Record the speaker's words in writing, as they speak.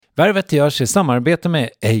Värvet görs i samarbete med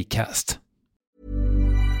Acast.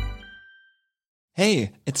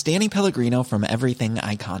 Hey, it's Danny Pellegrino from Everything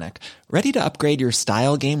Iconic. Ready to upgrade your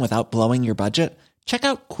style game without blowing your budget? Check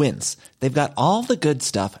out Quince. They've got all the good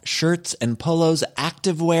stuff, shirts and polos,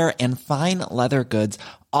 activewear and fine leather goods,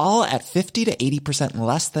 all at 50 to 80%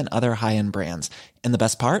 less than other high-end brands. And the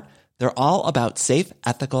best part? They're all about safe,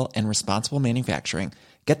 ethical, and responsible manufacturing.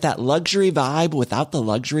 Get that luxury vibe without the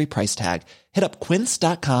luxury price tag. Hit up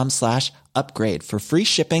quince.com/upgrade for free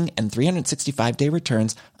shipping and 365-day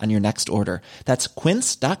returns on your next order. That's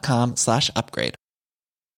quince.com/upgrade.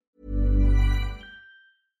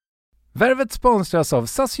 Värvet sponsras av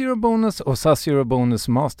SAS Eurobonus och SAS Eurobonus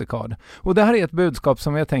Mastercard. Och det här är ett budskap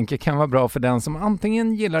som jag tänker kan vara bra för den som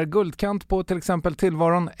antingen gillar guldkant på till exempel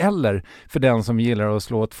tillvaron eller för den som gillar att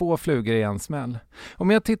slå 2 flugor i en smäll.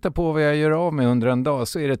 Om jag tittar på vad jag gör av med under en dag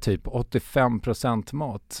så är det typ 85%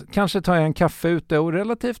 mat. Kanske tar jag en kaffe ute och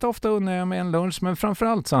relativt ofta unnar jag mig en lunch, men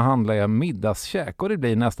framförallt så handlar jag middagskäk och det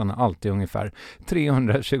blir nästan alltid ungefär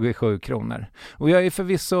 327 kronor. Och jag är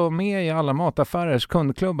förvisso med i alla mataffärers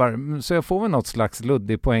kundklubbar, så jag får väl något slags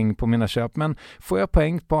luddig poäng på mina köp, men får jag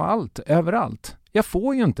poäng på allt, överallt? Jag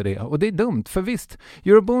får ju inte det och det är dumt, för visst,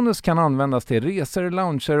 Eurobonus kan användas till resor,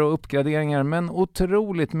 lounger och uppgraderingar, men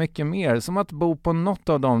otroligt mycket mer, som att bo på något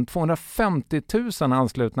av de 250 000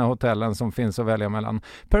 anslutna hotellen som finns att välja mellan.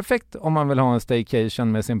 Perfekt om man vill ha en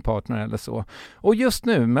staycation med sin partner eller så. Och just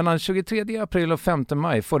nu, mellan 23 april och 5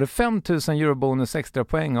 maj, får du 5 000 Eurobonus extra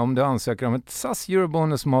poäng om du ansöker om ett SAS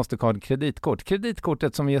Eurobonus Mastercard kreditkort.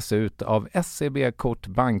 Kreditkortet som ges ut av SEB Kort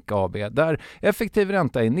Bank AB, där effektiv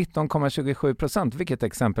ränta är 19,27%. Vilket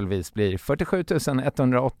exempelvis blir 47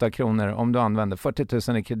 108 kronor om du använder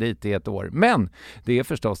 40 000 i kredit i ett år. Men det är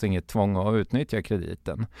förstås inget tvång att utnyttja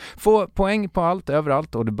krediten. Få poäng på allt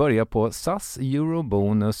överallt och du börjar på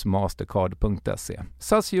saseurobonusmastercard.se.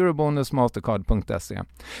 saseurobonusmastercard.se.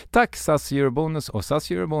 Tack SAS Eurobonus och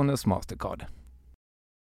SAS Eurobonus Mastercard.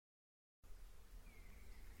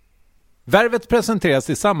 Värvet presenteras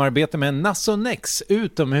i samarbete med Nasonex,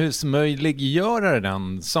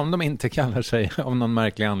 utomhusmöjliggöraren, som de inte kallar sig av någon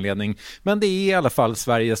märklig anledning. Men det är i alla fall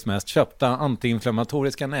Sveriges mest köpta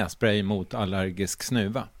antiinflammatoriska nässpray mot allergisk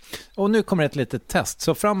snuva. Och nu kommer ett litet test,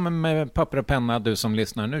 så fram med papper och penna du som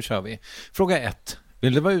lyssnar, nu kör vi. Fråga 1.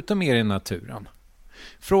 Vill du vara ute mer i naturen?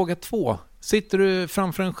 Fråga 2. Sitter du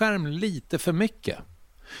framför en skärm lite för mycket?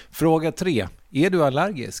 Fråga 3. Är du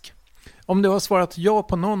allergisk? Om du har svarat ja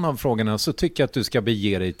på någon av frågorna så tycker jag att du ska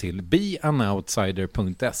bege dig till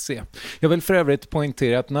beanoutsider.se. Jag vill för övrigt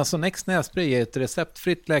poängtera att Nasonex nässpray är ett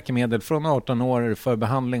receptfritt läkemedel från 18 år för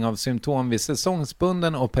behandling av symptom vid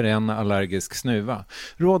säsongsbunden och perenn allergisk snuva.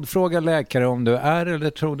 Rådfråga läkare om du är eller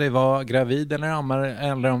tror dig vara gravid eller ammar,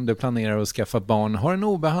 eller om du planerar att skaffa barn, har en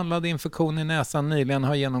obehandlad infektion i näsan, nyligen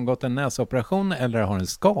har genomgått en näsoperation eller har en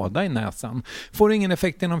skada i näsan. Får ingen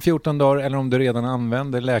effekt inom 14 dagar eller om du redan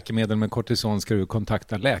använder läkemedel med kortison ska du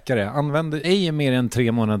kontakta läkare. Använd ej mer än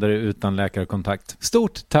 3 månader utan läkarkontakt.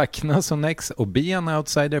 Stort tack Nasonex och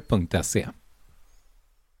beanoutsider.se.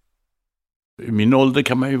 I min ålder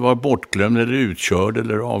kan man ju vara bortglömd eller utkörd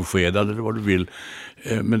eller avskedad eller vad du vill.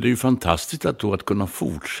 Men det är ju fantastiskt att kunna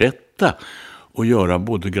fortsätta och göra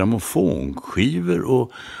både grammofonskivor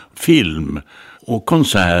och film och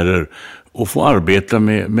konserter och få arbeta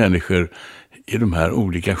med människor i de här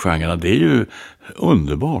olika genrerna. Det är ju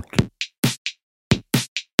underbart.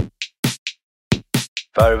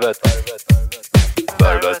 Värvet.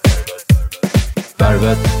 Värvet.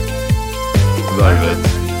 Värvet. Värvet.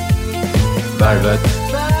 Värvet.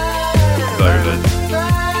 Värvet.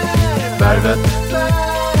 Värvet.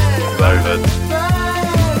 Värvet.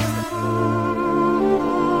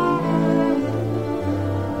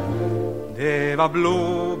 Det var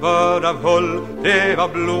blåbörd av hull, det var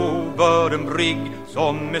blåbörd en brigg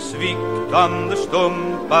som med sviktande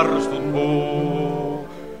stumpar stod på.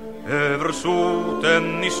 Över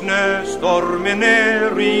soten i snöstorm en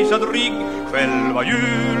nerisad rigg, själva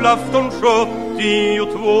julafton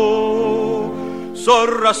 72.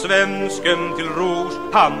 Surra svensken till ros,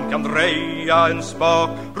 han kan dreja en spak,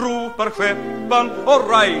 ropar skeppan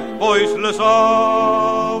och right boys lös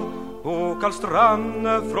av. Och Karl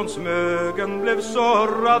Stranne från Smögen blev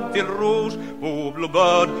surrad till ros på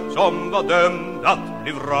blåbörd som var dömd att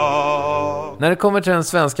bli vrak. När det kommer till den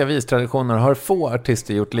svenska vistraditionen har få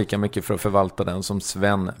artister gjort lika mycket för att förvalta den som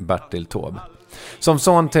Sven-Bertil Taube. Som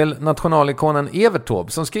son till nationalikonen Evert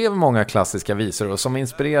Taube, som skrev många klassiska visor och som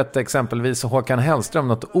inspirerat exempelvis Håkan Hellström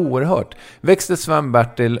något oerhört, växte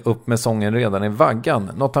Sven-Bertil upp med sången redan i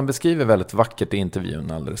vaggan, något han beskriver väldigt vackert i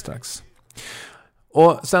intervjun alldeles strax.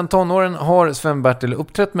 Och sen tonåren har Sven-Bertil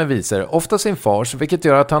uppträtt med visor, ofta sin fars, vilket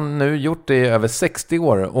gör att han nu gjort det i över 60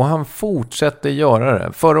 år och han fortsätter göra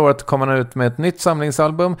det. Förra året kom han ut med ett nytt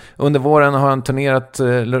samlingsalbum. Under våren har han turnerat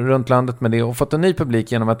runt landet med det och fått en ny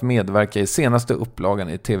publik genom att medverka i senaste upplagan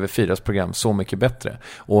i TV4s program Så mycket bättre.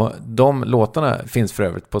 Och de låtarna finns för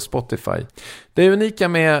övrigt på Spotify. Det unika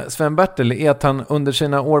med Sven-Bertil är att han under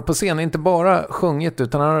sina år på scen inte bara sjungit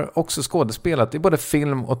utan han har också skådespelat i både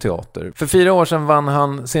film och teater. För 4 år sedan vann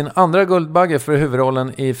han sin andra Guldbagge för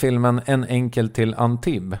huvudrollen i filmen En enkel till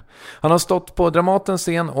Antibes. Han har stått på Dramatens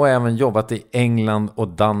scen och även jobbat i England och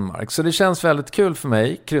Danmark. Så det känns väldigt kul för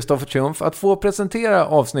mig, Kristoffer Triumf, att få presentera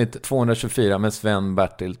avsnitt 224 med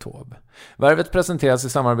Sven-Bertil Taube. Värvet presenteras i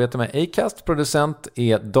samarbete med Acast. Producent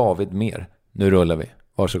är David Mer. Nu rullar vi.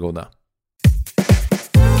 Varsågoda.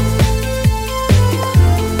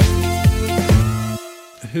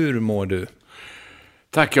 Hur mår du?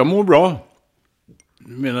 Tack, jag mår bra.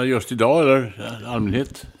 Du menar just idag eller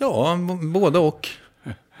allmänhet? Ja, både och.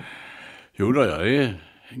 Jo då, jag är i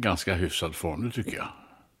ganska hyfsad form, det tycker jag.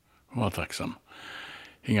 Jag var tacksam.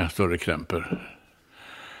 Inga större krämpor.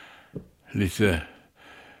 Lite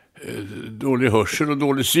dålig hörsel och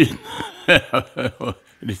dålig syn.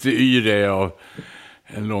 Lite yr är av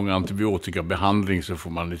en lång antibiotikabehandling, så får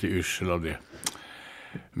man lite yrsel av det.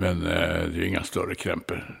 Men det är inga större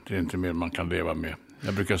krämpor. Det är inte mer man kan leva med.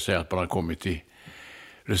 Jag brukar säga att man har kommit i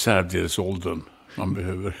reservdelsåldern. Man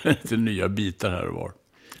behöver lite nya bitar här och var.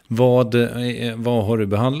 Vad har du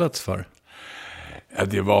behandlats för? Ja,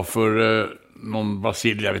 det var för någon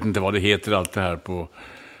bacill. Jag vet inte vad det heter allt det här på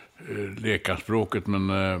läkarspråket. Men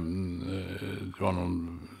det var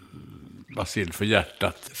någon bacill för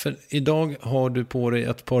hjärtat. För idag har du på dig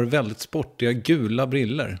ett par väldigt sportiga gula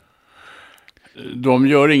briller. De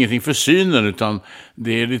gör ingenting för synen, utan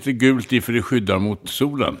det är lite gult i för det skyddar mot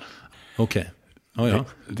solen. Okej. Ja.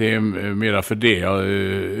 Det är mera för det.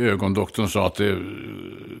 Ögondoktorn sa att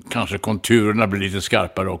kanske konturerna blir lite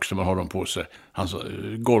skarpare också när man har dem på sig. Alltså,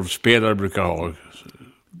 golfspelare brukar ha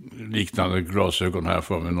liknande glasögon här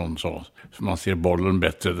för mig, någon sa. Så man ser bollen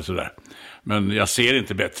bättre eller sådär. Men jag ser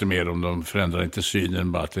inte bättre med dem. De förändrar inte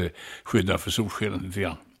synen, bara att det skyddar för solskenet lite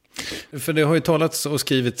grann. För det har ju talats och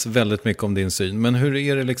skrivits väldigt mycket om din syn. Men hur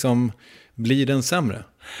är det liksom, blir den sämre?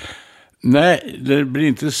 Nej, det blir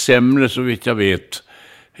inte sämre så vitt jag vet.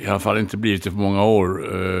 I alla fall inte blivit det på många år.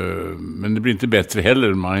 Men det blir inte bättre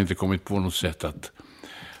heller. Man har inte kommit på något sätt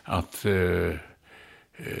att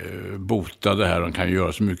bota det här. De kan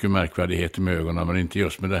göra så mycket märkvärdigheter med ögonen, men inte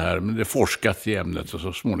just med det här. Men det är forskat i ämnet och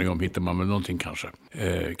så småningom hittar man väl någonting kanske.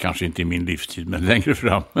 Kanske inte i min livstid, men längre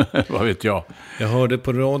fram. Vad vet jag? Jag hörde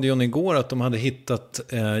på radion igår att de hade hittat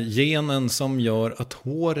genen som gör att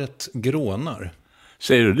håret grånar.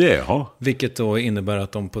 Säger du det? Ja. Vilket då innebär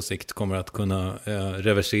att de på sikt kommer att kunna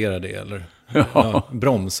reversera det eller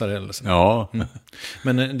bromsa det eller så. Ja. Mm.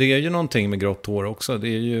 Men det är ju någonting med grått hår också. Det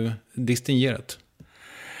är ju distingerat.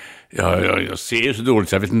 Ja, jag ser så dåligt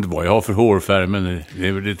så jag vet inte vad jag har för hårfärg, men det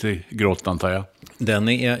är väl lite grått antar jag. Den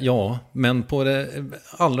är, ja, men på det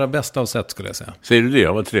allra bästa av sätt skulle jag säga. Säger du det?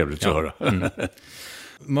 Ja, vad trevligt att höra. Mm.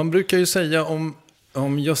 Man brukar ju säga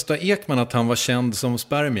om Gösta Ekman att han var känd som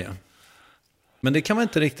spermie. Men det kan man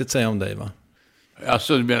inte riktigt säga om dig, va?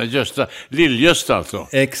 Alltså, du menar Gösta, Lill-Gösta alltså?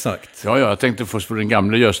 Exakt. Ja, jag tänkte först på den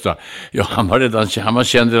gamla Gösta. Ja, han var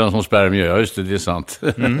känd redan som spermie, ja just det är sant.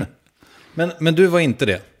 Mm. Men du var inte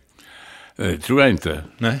det? Det tror jag inte.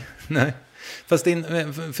 Nej. Fast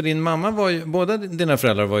din mamma var ju, båda dina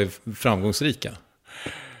föräldrar var ju framgångsrika.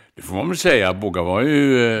 Det får man väl säga. Båda var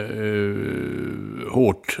ju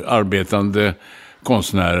hårt arbetande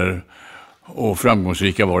konstnärer och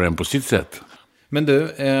framgångsrika var en på sitt sätt. Men du,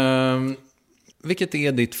 vilket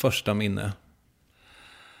är ditt första minne?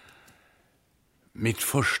 Mitt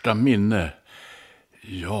första minne?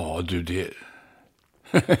 Ja, du, det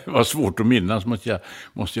var svårt att minnas,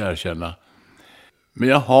 måste jag erkänna. Men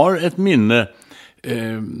jag har ett minne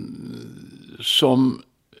som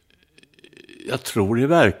jag tror är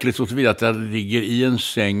verkligt, så tillvida att jag ligger i en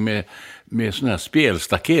säng med sån här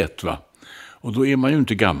spelstaket, va? Och då är man ju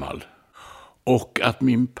inte gammal. Och att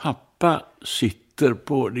min pappa sitter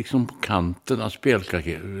på kanten av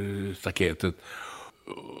spelstaketet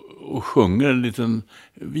och sjunger en liten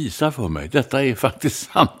visa för mig. Detta är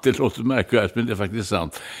faktiskt sant, det låter märkvärdigt, men det är faktiskt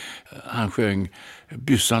sant. Han sjöng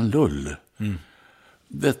Byssan Lull. Mm.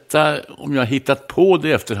 Detta, om jag har hittat på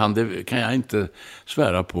det efterhand, det kan jag inte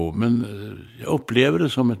svära på. Men jag upplever det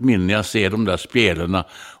som ett minne. Jag ser de där spelarna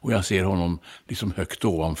och jag ser honom högt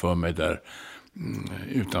ovanför mig där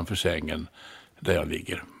utanför sängen där jag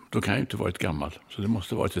ligger. Då kan jag inte varit gammal. Så det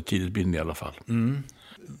måste varit ett tidigt minne i alla fall.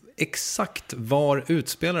 Exakt var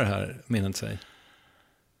utspelar det här minnet sig?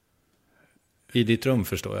 I ditt rum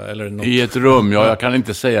förstår jag? Eller något... I ett rum, ja. Jag kan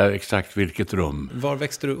inte säga exakt vilket rum. Var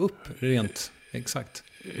växte du upp rent exakt?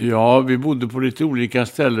 Ja, vi bodde på lite olika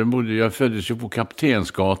ställen. Jag föddes ju på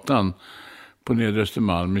Kaptensgatan på Nedre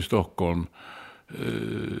Östermalm i Stockholm.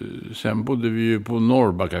 Sen bodde vi ju på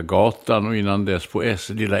Norrbackagatan och innan dess på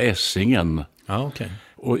Lilla Essingen. Ja, okej.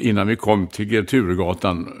 Och innan vi kom till G.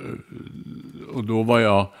 Turegatan, och då var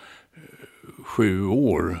jag 7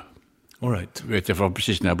 år. All right. Vet jag från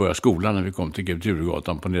precis när jag började skolan när vi kom till G.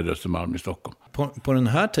 Turegatan på Nedre Östermalm i Stockholm. På den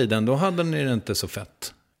här tiden, då hade ni det inte så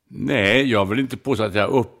fett? Nej, jag vill inte påstå att jag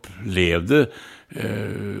upplevde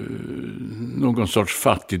någon sorts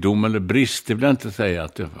fattigdom eller brist. Det vill jag inte säga,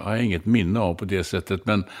 att jag har inget minne av på det sättet.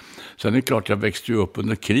 Men sen är det klart, jag växte ju upp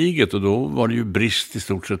under kriget och då var det ju brist i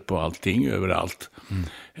stort sett på allting överallt.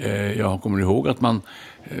 Jag kommer ihåg att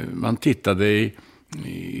man tittade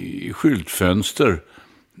i skyltfönster.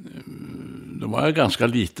 Då var jag ganska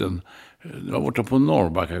liten. Det var borta på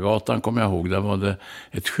Norrbackagatan, kommer jag ihåg. Där var det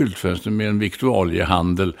ett skyltfönster med en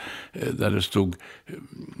viktualiehandel där det stod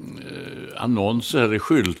annonser,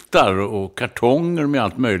 skyltar och kartonger med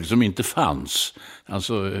allt möjligt som inte fanns.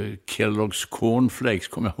 Alltså Kellogg's cornflakes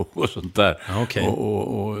kommer jag ihåg och sånt där. Okay.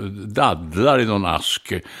 Och dadlar i någon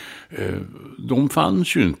ask. De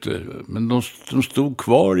fanns ju inte, men de stod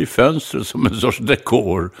kvar i fönstret som en sorts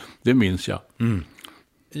dekor. Det minns jag.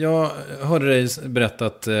 Jag hörde dig berätta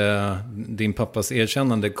att din pappas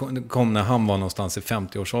erkännande kom när han var någonstans i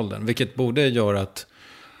 50-årsåldern. Vilket borde göra att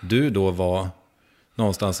du då var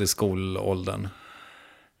någonstans i skolåldern.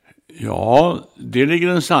 Ja, det ligger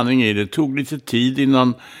en sanning i det. Det tog lite tid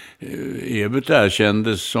innan Evert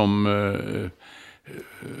erkändes som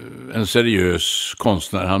en seriös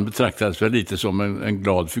konstnär. Han betraktades väl lite som en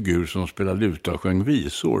glad figur som spelade luta och sjöng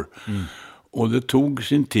visor. Och det tog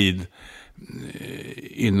sin tid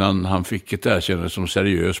innan han fick ett erkännande som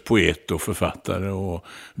seriös poet och författare och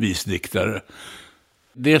visdiktare.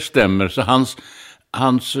 Det stämmer, så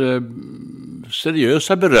hans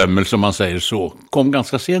seriösa berömmelse, om man säger så, kom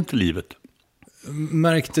ganska sent i livet.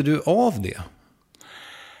 Märkte du av det?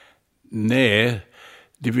 Nej,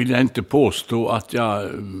 det vill jag inte påstå att jag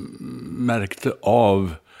märkte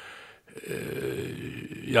av.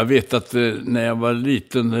 Jag vet att när jag var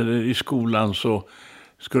liten eller i skolan så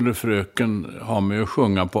skulle fröken ha mig att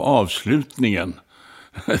sjunga på avslutningen.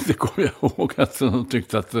 Det kommer jag ihåg att hon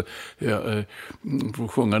tyckte att jag får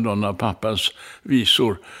sjunga någon av pappans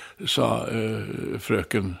visor, sa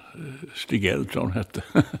fröken Stigell, tror hon hette.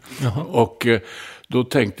 Och då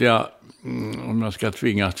tänkte jag, om jag ska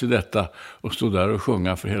tvingas till detta och stå där och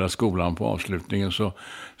sjunga för hela skolan på avslutningen, så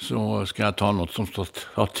ska jag ta något som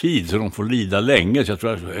har tid så de får lida länge. Så jag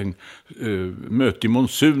tror att Möte i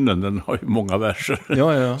monsunen, den har ju många verser.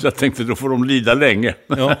 Ja. Så jag tänkte, då får de lida länge.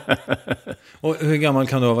 Ja. Och hur gammal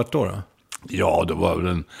kan du ha varit då? Ja, det var väl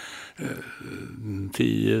en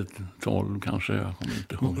 10-12 kanske. Jag kommer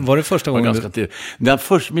inte ihåg. Var det första gången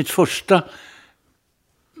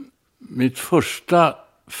mitt första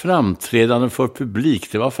framträdande för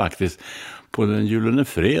publik, det var faktiskt på den Gyllene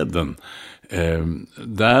Freden.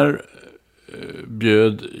 Där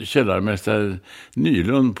bjöd källarmästare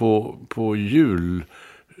Nylund på julmiddag.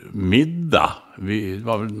 Det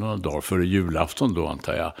var väl några dagar före julafton då,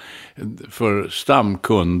 antar jag. För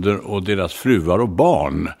stamkunder och deras fruar och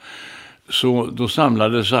barn. Så då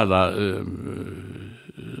samlades alla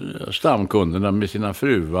stamkunderna med sina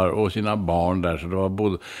fruar och sina barn där, så det var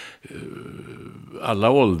både alla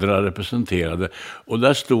åldrar representerade, och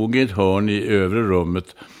där stod i ett hörn i övre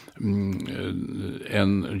rummet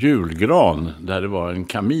en julgran där det var en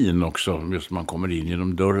kamin också, just man kommer in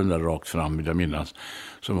genom dörren där rakt fram, vill jag minnas,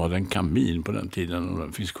 som var det en kamin på den tiden, och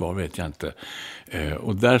den finns kvar vet jag inte,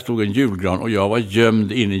 och där stod en julgran och jag var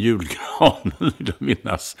gömd in i julgranen, vill jag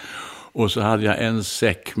minnas. Och så hade jag en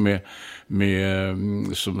säck med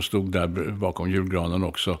som stod där bakom julgranen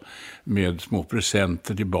också, med små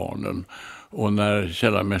presenter till barnen. Och när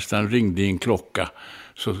källarmästaren ringde i en klocka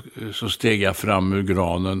så steg jag fram ur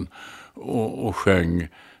granen och sjöng: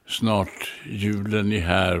 snart julen är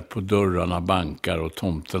här, på dörrarna bankar och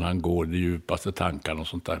tomten han går de djupaste tankarna och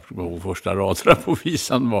sånt där. På första raderna på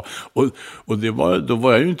visan var. Och då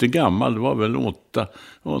var jag ju inte gammal, det var väl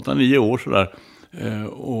 8-9 år sådär.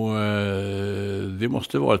 Det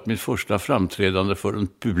måste varit mitt första framträdande för en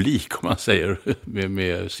publik, om man säger,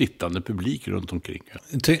 med sittande publik runt omkring.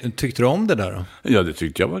 Tyckte du om det där då? Ja, det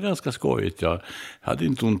tyckte jag var ganska skojigt. Jag hade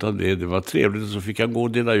inte ont av det. Det var trevligt, och så fick jag gå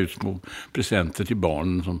och dela ut små presenter till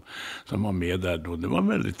barnen som var med där då. Det var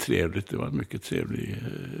väldigt trevligt. Det var ett mycket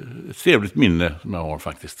trevligt minne som jag har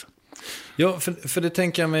faktiskt. Ja, för det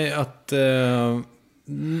tänker jag mig att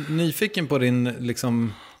nyfiken på din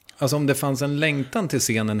liksom, alltså om det fanns en längtan till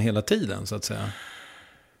scenen hela tiden så att säga.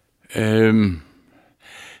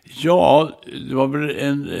 Ja, det var väl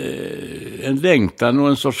en längtan och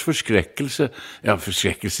en sorts förskräckelse. Ja,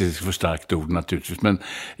 förskräckelse är för starkt ord naturligtvis, men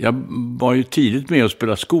jag var ju tidigt med att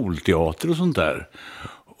spela skolteater och sånt där.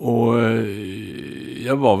 Och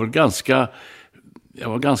jag var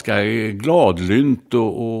ganska gladlynt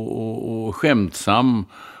och skämtsam.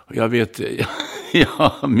 Jag vet,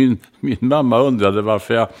 min mamma undrade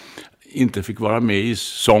varför jag inte fick vara med i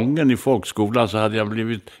sången i folkskolan, så hade jag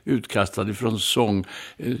blivit utkastad ifrån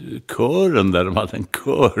sångkören där de hade en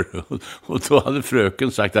kör. Och då hade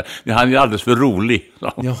fröken sagt att han är alldeles för rolig.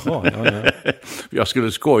 Jaha, ja. Jag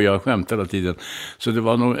skulle skoja och skämta hela tiden. Så det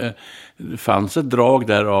var nog, det fanns ett drag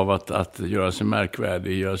där av att göra sig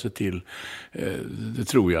märkvärdig, göra sig till. Det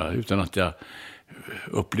tror jag, utan att jag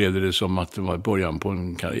upplevde det som att det var början på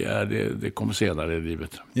en karriär. Det kom senare i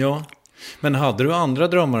livet. Ja. Men hade du andra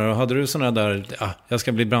drömmar? Hade du sådana där, jag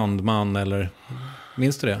ska bli brandman eller,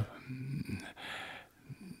 minns du det?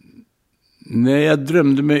 Nej, jag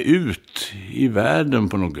drömde mig ut i världen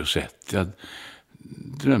på något sätt. Jag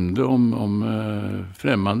drömde om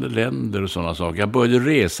främmande länder och sådana saker. Jag började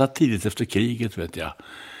resa tidigt efter kriget, vet jag.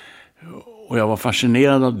 Och jag var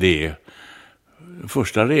fascinerad av det.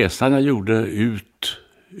 Första resan jag gjorde ut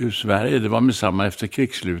ur Sverige, det var med samma efter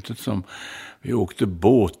krigsslutet som vi åkte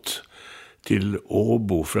båt till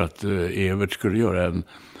Åbo för att Evert skulle göra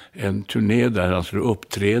en turné där han skulle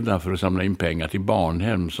uppträda för att samla in pengar till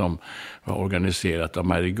barnhem som var organiserat av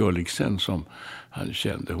Mary Gulliksen, som han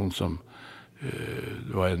kände. Hon som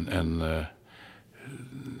det var en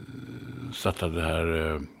startade det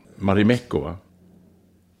här Marimekko, va?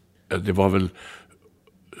 Det var väl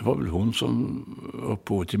hon som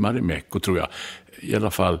upphovade till Marimekko, tror jag. I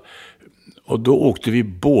alla fall. Och då åkte vi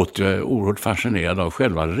båt. Jag är oerhört fascinerad av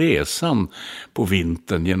själva resan på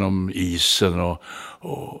vintern genom isen. Och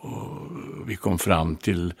vi kom fram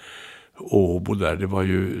till Åbo där. Det var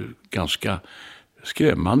ju ganska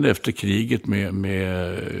skrämmande efter kriget med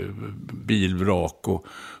bilvrak och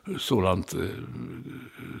sådant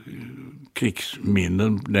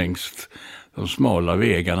krigsminnen längs de smala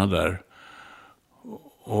vägarna där.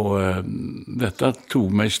 Och detta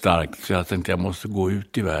tog mig starkt, så jag tänkte jag måste gå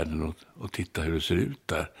ut i världen och titta hur det ser ut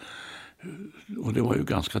där. Och det var ju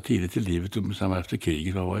ganska tidigt i livet, samma efter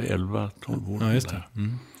kriget, jag var 11-12 år. Ja, just det.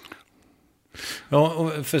 Mm. Ja,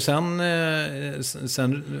 och för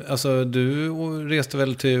sen alltså du reste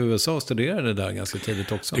väl till USA och studerade där ganska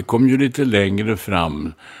tidigt också? Det kom ju lite längre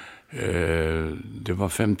fram. Det var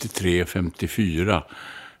 53-54.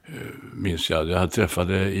 Minns jag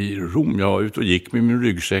träffade i Rom. Jag var ute och gick med min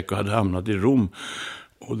ryggsäck och hade hamnat i Rom.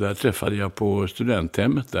 Och där träffade jag på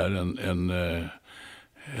studenthemmet där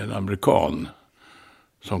en amerikan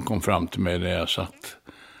som kom fram till mig när jag satt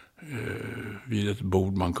vid ett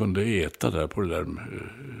bord man kunde äta där på det där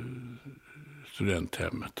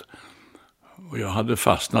studenthemmet. Och jag hade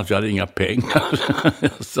fastnat, jag hade inga pengar.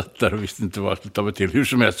 Jag satt där och visste inte vad jag skulle ta mig till. Hur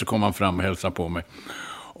som helst så kom han fram och hälsade på mig.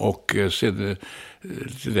 Och sedan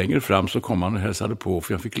lite längre fram så kom han och hälsade på,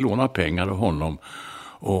 för jag fick låna pengar av honom.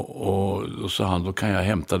 Och då sa han, då kan jag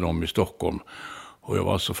hämta dem i Stockholm. Och jag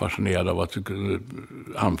var så fascinerad av att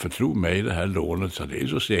han förtror mig det här lånet. Så det är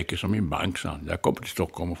så säkert som min bank, sa han. Jag kommer till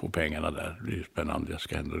Stockholm och får pengarna där. Det är spännande, jag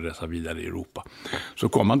ska ändå resa vidare i Europa. Så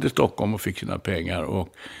kom han till Stockholm och fick sina pengar.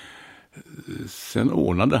 Och sen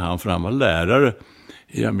ordnade han, för han var lärare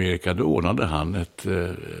i Amerika, då ordnade han ett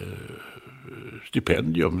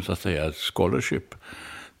stipendium, så att säga, ett scholarship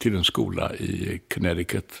till en skola i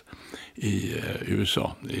Connecticut i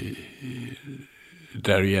USA, i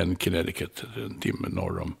Darien, Connecticut, en timme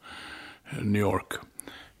norr om New York.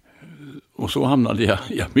 Och så hamnade jag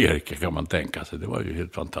i Amerika, kan man tänka sig. Det var ju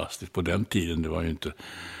helt fantastiskt. På den tiden, det var ju inte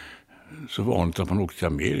så vanligt att man åkte till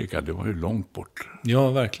Amerika. Det var ju långt bort.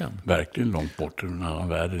 Ja, verkligen. Verkligen långt bort i den annan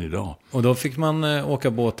världen idag. Och då fick man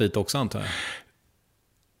åka båt dit också, antar jag?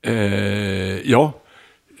 Ja,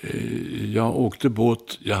 jag åkte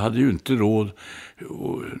båt. Jag hade ju inte råd.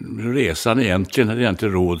 Resan egentligen hade jag inte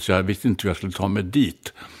råd, så jag visste inte hur jag skulle ta mig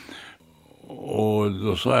dit. Och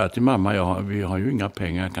då sa jag till mamma, vi har ju inga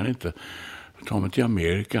pengar, jag kan inte ta mig till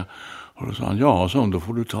Amerika. Och då sa han, ja, så då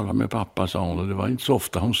får du tala med pappa, sa hon. Och det var inte så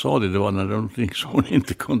ofta hon sa det. Det var när det var någonting som hon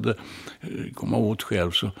inte kunde komma åt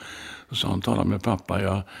själv. Så sa hon, tala med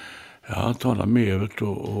pappa. Jag talade med Evert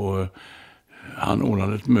och han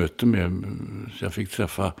ordnade ett möte med, så jag fick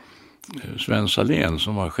träffa Sven Salén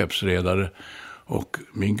som var skeppsredare och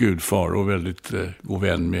min gudfar och väldigt god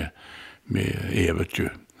vän med Evert ju.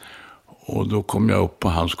 Och då kom jag upp på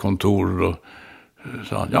hans kontor och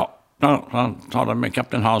sa han talade med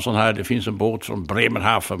kapten Hansson här, det finns en båt från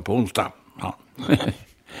Bremerhaven på onsdag. Ja.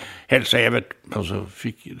 Hälsa Evert. Och så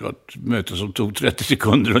fick det var ett möte som tog 30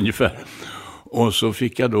 sekunder ungefär. Och så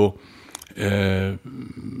fick jag då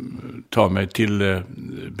ta mig till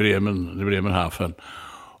Bremerhaven.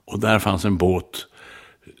 Och där fanns en båt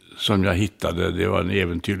som jag hittade. Det var en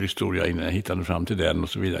äventyrlig historia innan jag hittade fram till den och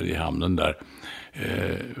så vidare i hamnen där.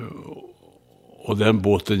 Och den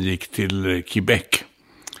båten gick till Quebec.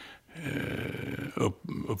 Upp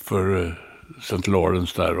för St.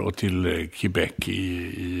 Lawrence där och till Quebec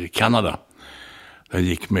i Kanada. Den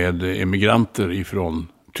gick med emigranter ifrån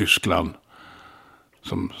Tyskland.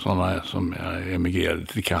 Sådana som emigrerade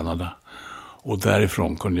till Kanada. Och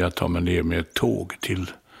därifrån kunde jag ta mig ner med ett tåg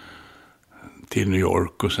till New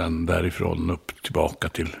York och sen därifrån upp tillbaka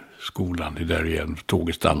till skolan. Där igen.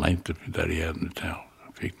 Tåget stannade inte där igen utan jag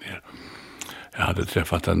fick ner. Jag hade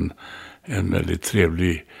träffat en väldigt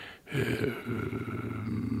trevlig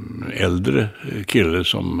äldre kille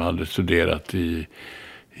som hade studerat i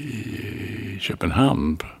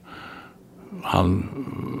Köpenhamn. Han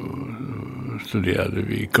studerade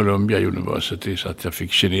vid Columbia University så att jag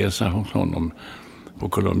fick kinesa hos honom på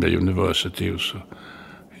Columbia University och så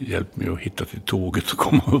hjälpte mig att hitta till tåget och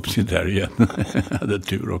komma upp till där igen. Jag hade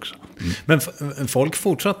tur också. Mm. Men folk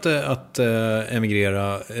fortsatte att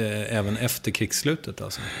emigrera även efter krigsslutet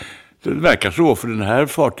alltså? Det verkar så, för det här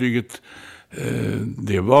fartyget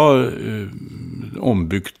det var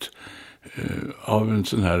ombyggt av en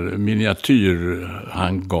sån här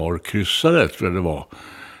miniatyrhangarkryssare tror jag det var.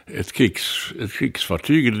 Ett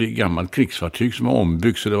krigsfartyg, ett gammalt krigsfartyg som var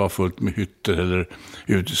ombyggt så det var fullt med hytter eller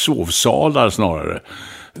sovsalar snarare.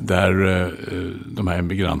 Där de här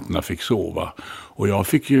emigranterna fick sova. Och jag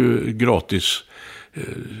fick ju gratis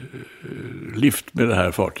lift med det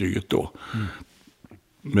här fartyget då. Mm.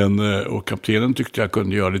 Men, och kaptenen tyckte jag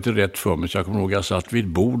kunde göra lite rätt för mig så jag kommer ihåg jag satt vid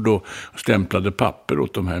bord och stämplade papper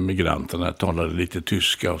åt de här migranterna. Jag talade lite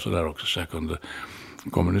tyska och sådär också så jag kunde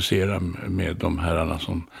kommunicera med de herrarna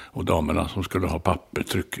och damerna som skulle ha papper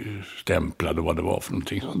stämplade vad det var för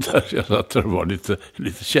någonting sånt där. Så jag satt och var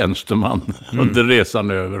lite tjänsteman under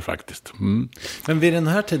resan över faktiskt. Mm. Men vid den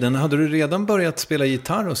här tiden, hade du redan börjat spela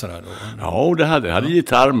gitarr och sådär då? Ja, och jag hade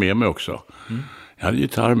gitarr med mig också. Mm. Jag hade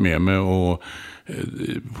gitarr med mig och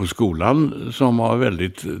på skolan som var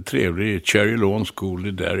väldigt trevlig, Cherry Lawn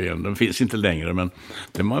School där igen. Den finns inte längre men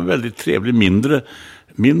den var en väldigt trevlig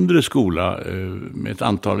mindre skola med ett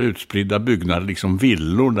antal utspridda byggnader, liksom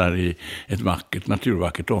villor där i ett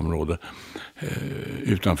naturvackert område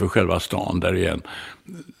utanför själva stan där igen.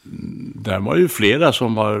 Där var ju flera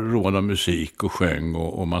som var roade av musik och sjöng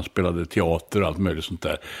och man spelade teater och allt möjligt sånt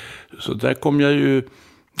där. Så där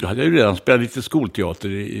då hade jag ju redan spelat lite skolteater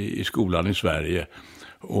i skolan i Sverige.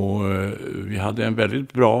 Och vi hade en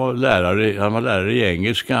väldigt bra lärare, han var lärare i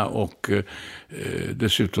engelska och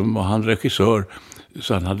dessutom var han regissör.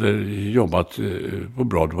 Så han hade jobbat på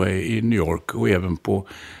Broadway i New York och även på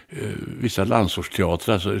vissa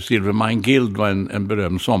landsortsteatrar. Alltså Silvermine Guild var en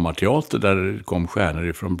berömd sommarteater där det kom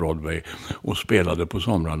stjärnor från Broadway och spelade på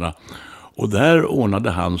somrarna. Och där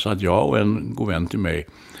ordnade han så att jag och en god vän till mig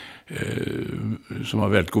som var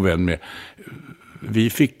väldigt god vän med, vi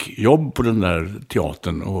fick jobb på den där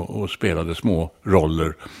teatern och spelade små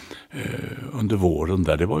roller under våren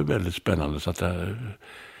där. Det var ju väldigt spännande så att jag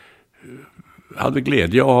hade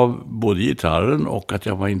glädje av både gitarren och att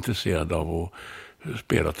jag var intresserad av att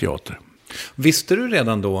spela teater. Visste du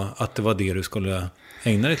redan då att det var det du skulle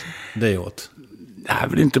ägna dig åt? Jag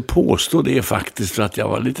vill inte påstå det faktiskt för att jag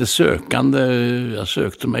var lite sökande. Jag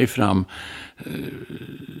sökte mig fram.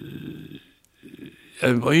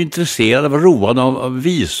 Jag var ju intresserad, jag var road av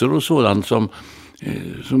visor och sådant som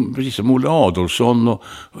precis som Olle Adolfsson och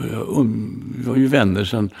vi var ju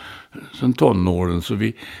vänner sen tonåren så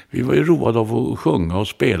vi var ju roade av att sjunga och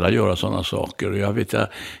spela, göra sådana saker. Och jag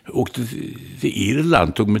åkte till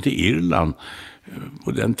Irland, tog mig till Irland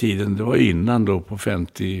på den tiden, det var innan då på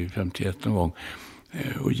 50-51 någon gång.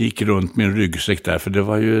 Och gick runt med en ryggsäck där, för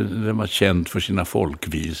den var känd för sina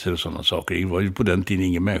folkvisor och sådana saker. Det var ju på den tiden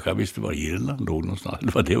ingen människa visste var Irland låg någonstans,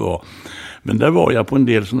 eller vad det var. Men där var jag på en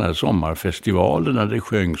del sådana här sommarfestivaler där det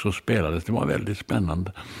sjöngs och spelades. Det var väldigt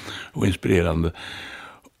spännande och inspirerande.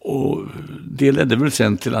 Och det ledde väl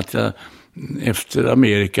sen till att jag efter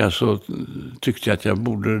Amerika så tyckte jag att jag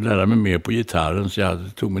borde lära mig mer på gitarren, så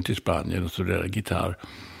jag tog mig till Spanien och studerade gitarr.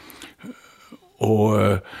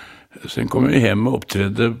 Och sen kom jag hem och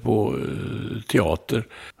uppträdde på teater.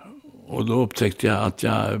 Och då upptäckte jag att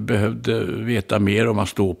jag behövde veta mer om att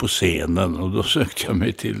stå på scenen. Och då sökte jag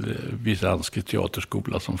mig till Wyszanski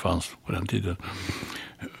teaterskola som fanns på den tiden.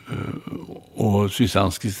 Och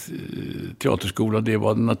Wyszanskis teaterskola, det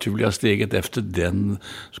var det naturliga steget efter den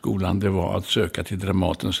skolan. Det var att söka till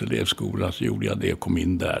Dramatens elevskola. Så gjorde jag det och kom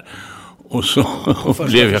in där. Och så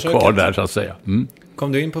blev jag kvar där, så att säga. Mm.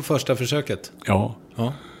 Kom du in på första försöket? Ja.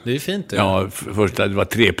 Ja, det är ju fint det. Ja, det var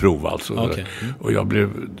 3 prov alltså. Okay. Och jag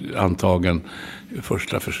blev antagen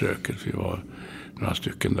första försöket. Vi var några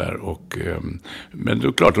stycken där. Men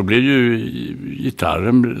då, klart, då blev ju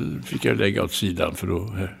gitarren fick jag lägga åt sidan för att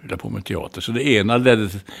hålla på med teater. Så det ena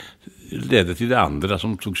ledde till det andra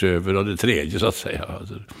som togs över och det tredje, så att säga.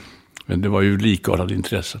 Men det var ju likartade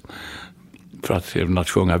intressen. För att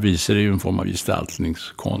sjunga visor är ju en form av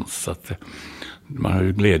gestaltningskonst. Så att man har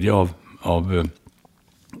ju glädje av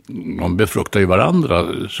de befruktar ju varandra,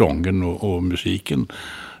 sången och musiken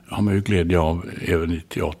har man ju glädje av även i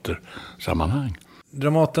teatersammanhang.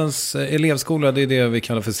 Dramatens elevskola, det är det vi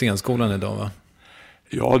kallar för scenskolan idag, va?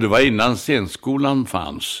 Ja, det var innan scenskolan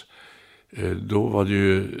fanns. Då var det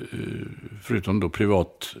ju, förutom då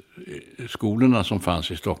privatskolorna som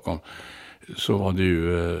fanns i Stockholm, så var det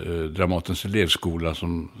ju Dramatens elevskola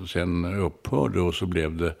som sen upphörde, och så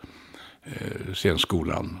blev det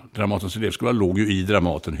scenskolan. Dramatens elevskola låg ju i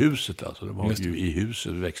Dramatenhuset, alltså det var ju i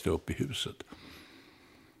huset, växte upp i huset.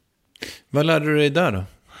 Vad lärde du dig där då?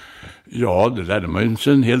 Ja, det lärde man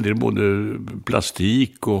ju en hel del, både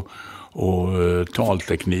plastik och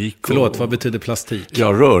talteknik. Förlåt, vad betyder plastik? Ja,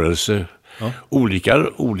 rörelse. Ja.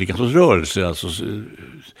 Olika sorts rörelse, alltså,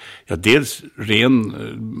 ja, dels ren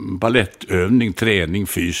ballettövning, träning,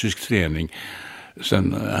 fysisk träning.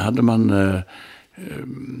 Sen hade man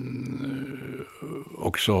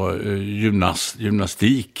också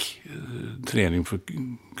gymnastik, träning för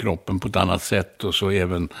kroppen på ett annat sätt, och så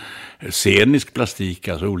även scenisk plastik,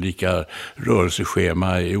 alltså olika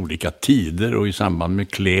rörelseschema i olika tider och i samband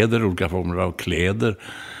med kläder, olika former av kläder,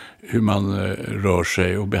 hur man rör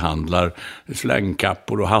sig och behandlar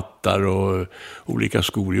slängkappor och hattar och olika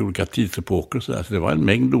skor i olika tidsepoker och sådär. Så det var en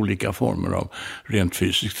mängd olika former av rent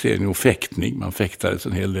fysisk träning och fäktning. Man fäktades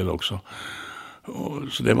en hel del också.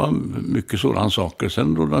 Så det var mycket sådana saker.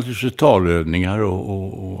 Sen då naturligtvis talövningar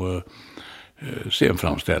och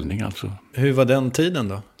scenframställning alltså. Hur var den tiden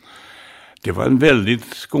då? Det var en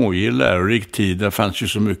väldigt skojig, lärorik tid. Det fanns ju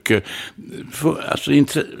så mycket. Alltså,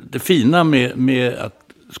 det fina med att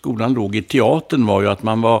skolan låg i teatern var ju att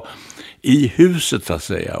man var i huset, så att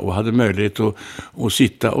säga, och hade möjlighet att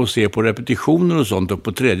sitta och se på repetitioner och sånt. Och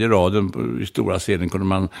på tredje raden i stora scenen kunde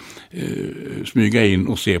man smyga in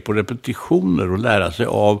och se på repetitioner och lära sig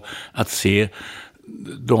av att se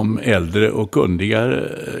de äldre och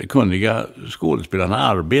kunniga skådespelarna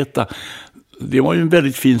arbeta. Det var ju en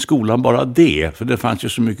väldigt fin skola bara det, för det fanns ju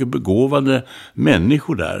så mycket begåvade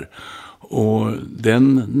människor där. Och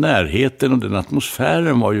den närheten och den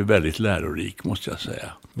atmosfären var ju väldigt lärorik, måste jag säga.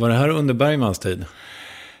 Var det här under Bergmans tid?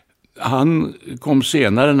 Han kom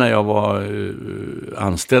senare när jag var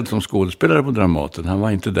anställd som skådespelare på Dramaten. Han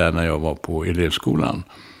var inte där när jag var på elevskolan.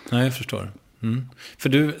 Nej, jag förstår. Mm. För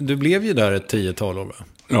du blev ju där ett 10-tal år, va?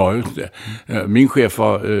 Ja, just det. Min chef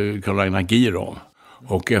var Karl Nagirov.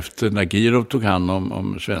 Och efter Nagirov tog hand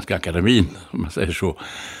om Svenska Akademin, om man säger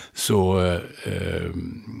så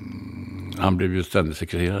han blev ju ständig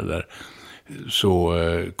sekreterare där, så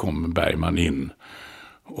kom Bergman in.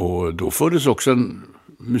 Och då fördes också en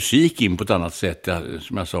musik in på ett annat sätt.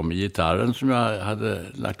 Som jag sa, med gitarren som jag hade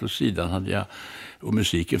lagt åt sidan och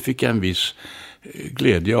musiken fick jag en viss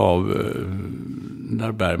glädje av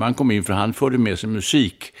när Bergman kom in, för han förde med sig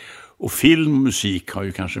musik. Och film och musik har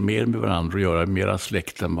ju kanske mer med varandra att göra, mera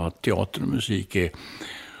släkt än vad teater och musik är.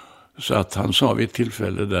 Så att han sa vid ett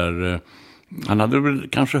tillfälle där, han hade väl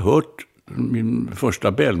kanske hört min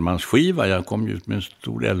första Bellmans-skiva. Jag kom ut med en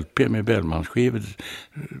stor LP med Bellmans-skivor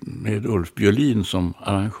med Ulf Björlin som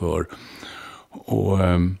arrangör. Och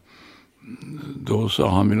då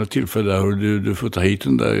sa han vid något tillfälle där, du får ta hit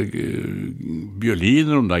den där Björlin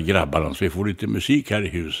och de där grabbarna så vi får lite musik här i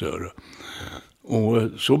huset. Och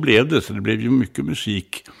så blev det. Så det blev ju mycket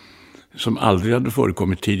musik som aldrig hade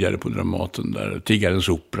förekommit tidigare på Dramaten. Där Tiggarens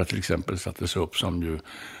opera till exempel sattes upp, som ju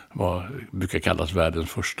brukar kallas världens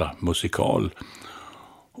första musikal.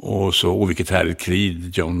 Och vilket härligt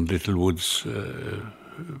krig, John Littlewoods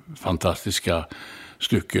fantastiska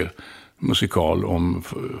stycke musikal om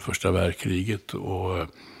första världskriget. Och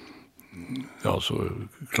så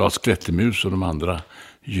Claes Klättermus och de andra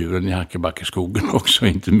djuren i Hackebackeskogen också,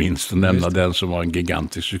 inte minst. Och nämna den som var en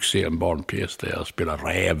gigantisk succé, en barnpjäs där jag spelar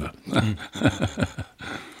räv.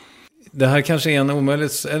 Det här kanske är en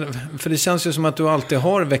omöjligt... För det känns ju som att du alltid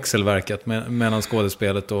har växelverkat mellan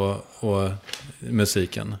skådespelet och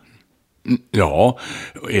musiken. Ja,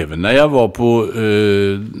 även när jag var på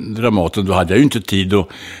Dramaten, då hade jag ju inte tid att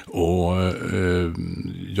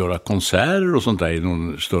göra konserter och sånt där i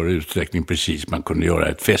någon större utsträckning precis. Man kunde göra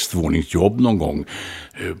ett festvåningsjobb någon gång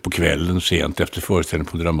på kvällen sent efter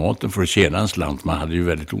föreställningen på Dramaten för att tjäna en slant. Man hade ju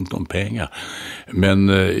väldigt ont om pengar. Men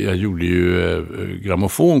jag gjorde ju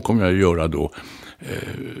grammofon, kom jag att göra då.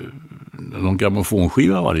 Någon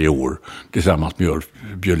grammofonskiva varje år tillsammans med Ulf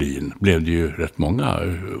Björlin blev det ju rätt många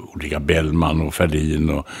olika Bellman och Ferdin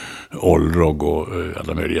och Olrog och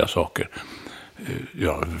alla möjliga saker.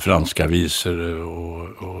 Franska visor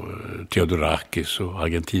och Theodorakis och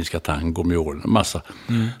argentinska tango med åren, massa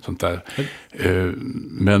sånt där.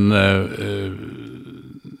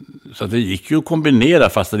 Så det gick ju att kombinera,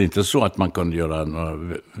 fast det inte så att man kunde göra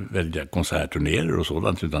några väldiga konsertturnéer och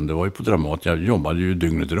sådant, utan det var ju på Dramat. Jag jobbade ju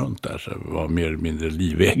dygnet runt där, så det var mer eller mindre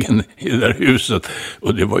livvägen i det där huset.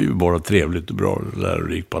 Och det var ju bara trevligt och bra och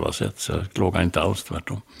lärorikt på alla sätt, så jag klagade inte alls,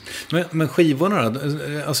 tvärtom. Men skivorna då?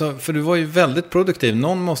 Alltså, för du var ju väldigt produktiv.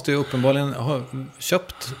 Någon måste ju uppenbarligen ha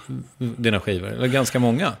köpt dina skivor, eller ganska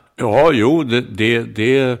många. Ja, jo,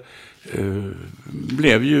 det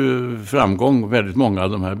blev ju framgång. Väldigt många av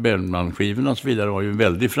de här Bellman-skivorna och så vidare var ju en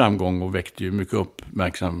väldig framgång och väckte ju mycket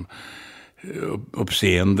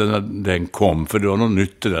uppseende när den kom. För det var något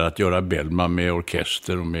nytt det där att göra Bellman med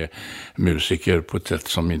orkester och med musiker på ett sätt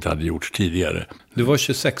som inte hade gjorts tidigare. Du var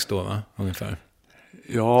 26 då, va? Ungefär.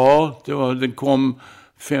 Ja, den kom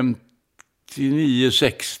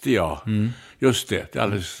 59-60, ja. Just det är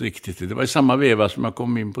alldeles riktigt. Det var i samma veva som jag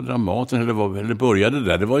kom in på Dramaten, eller började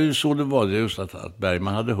där. Det var ju så det var, just att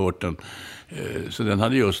Bergman hade hört den. Så den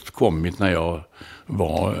hade just kommit när jag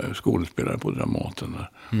var skådespelare på Dramaten.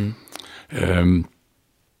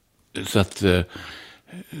 Så att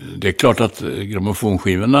det är klart att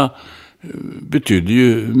grammofonskivorna betydde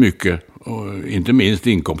ju mycket. Och inte minst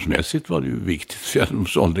inkomstmässigt var det ju viktigt, för de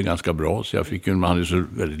sålde ganska bra, så man hade så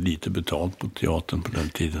väldigt lite betalt på teatern på den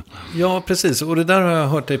tiden. Ja, precis. Och det där har jag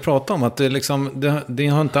hört dig prata om, att det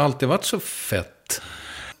har inte alltid varit så fett.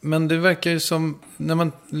 Men det verkar ju som, när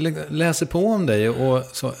man läser på om dig, och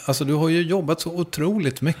så, alltså du har ju jobbat så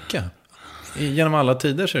otroligt mycket. Genom alla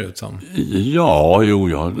tider, ser det ut som. Ja, jag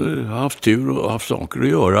har haft tur och haft saker att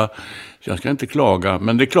göra. Så jag ska inte klaga.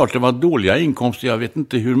 Men det är klart det var dåliga inkomster. Jag vet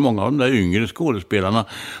inte hur många av de där yngre skådespelarna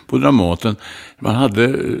på Dramaten. Man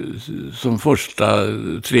hade som första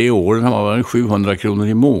 3 åren var 700 kronor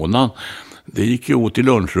i månaden. Det gick ju åt i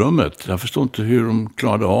lunchrummet. Jag förstår inte hur de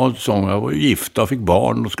klarade av sång. Jag var ju gifta och fick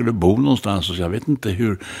barn och skulle bo någonstans. Så jag vet inte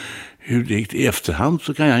hur det gick i efterhand,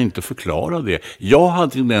 så kan jag inte förklara det. Jag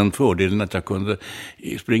hade den fördelen att jag kunde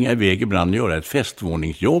springa iväg ibland och göra ett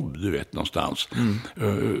festvåningsjobb, du vet, någonstans.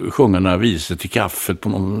 Sjunga några visor till kaffet på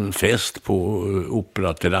någon fest på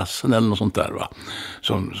operaterrassen eller något sånt där, va?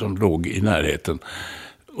 Som låg i närheten.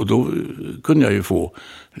 Och då kunde jag ju få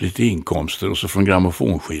lite inkomster och så från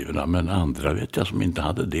grammofonskivorna, men andra vet jag som inte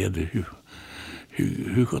hade det.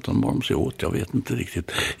 Hur sjutton var de sig åt? Jag vet inte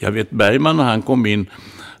riktigt. Jag vet Bergman, när han kom in,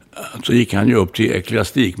 så gick han ju upp till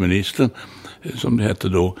ecklesiastikministern, som det hette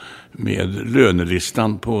då, med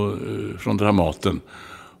lönelistan från Dramaten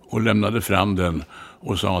och lämnade fram den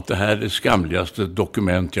och sa att det här är det skamligaste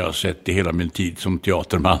dokument jag har sett i hela min tid som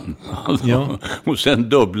teaterman. Ja. Och sen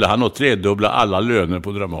dubblade han och tredubblade alla löner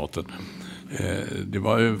på Dramaten. Det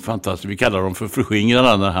var ju fantastiskt. Vi kallar dem för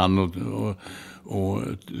förskingrarna när han och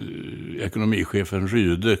ekonomichefen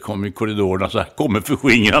Ryde kom i korridorerna och sa, kommer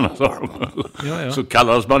förskingrarna, sa de. Ja. Så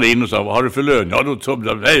kallades man in och sa, vad har du för lön? Ja, då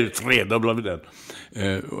tredubblar vi den.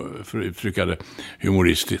 För att uttrycka det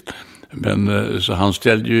humoristiskt. Men så han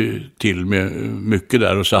ställde ju till med mycket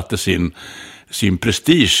där och satte sin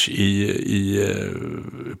prestige i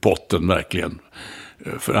potten verkligen.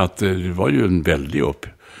 För att det var ju en väldig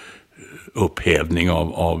upphävning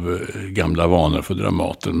av gamla vanor för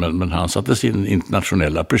Dramaten, men han satte sin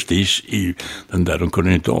internationella prestige i den där. De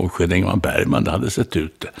kunde inte avskeda Ingmar Bergman, det hade sett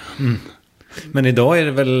ut det. Men idag är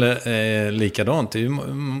det väl likadant. Det är ju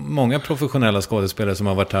många professionella skådespelare som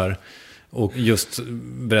har varit här och just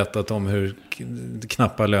berättat om hur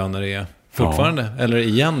knappa löner är fortfarande, eller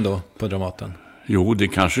igen då på Dramaten. Jo, det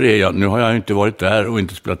kanske det är. Nu har jag inte varit där och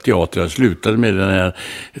inte spelat teater. Jag slutade med den här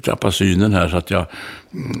trapasynen här, så att jag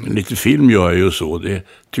lite film gör jag ju så. Det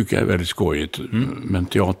tycker jag är väldigt skojigt. Men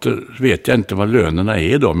teater vet jag inte vad lönerna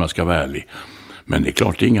är då, om jag ska vara ärlig. Men det är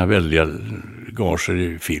klart, det är inga väldiga gager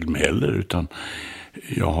i film heller, utan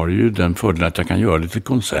jag har ju den fördelen att jag kan göra lite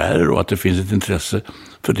konserter och att det finns ett intresse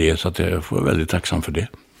för det, så att jag får vara väldigt tacksam för det.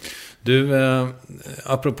 Du,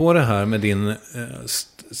 apropå det här med din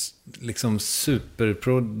liksom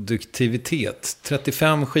superproduktivitet.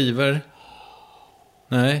 35 skivor.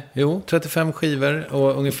 35 skivor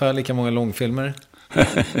och ungefär lika många långfilmer.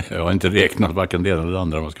 Jag har inte räknat varken det ena eller det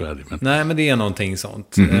andra, om man ska vara ärlig. Men... Nej, men det är någonting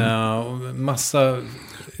sånt. Massa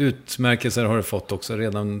utmärkelser har du fått också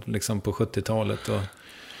redan liksom på 70-talet. Och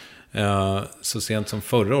så sent som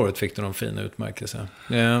förra året fick du någon fina utmärkelser.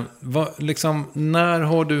 När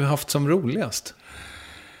har du haft som roligast?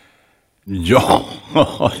 Ja,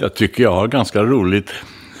 jag tycker jag har ganska roligt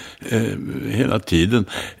hela tiden.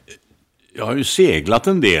 Jag har ju seglat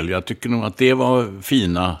en del. Jag tycker nog att det var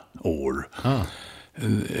fina år.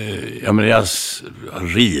 Jag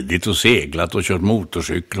har ridit och seglat och kört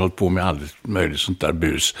motorcykel, hållit på med allt möjligt sånt där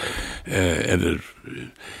bus. Eller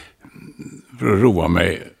för att roa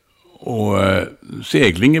mig. Och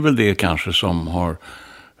segling är väl det kanske som har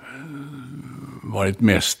varit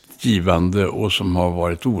mest givande och som har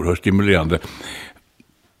varit oerhört stimulerande.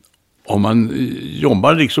 Om man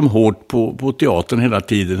jobbar liksom hårt på teatern hela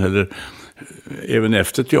tiden, eller även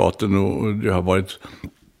efter teatern, och det har varit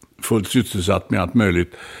fullt sysselsatt med allt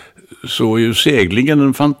möjligt, så är ju seglingen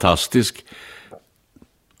en fantastisk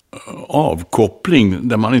avkoppling,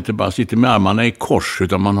 där man inte bara sitter med armarna i kors,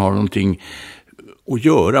 utan man har någonting att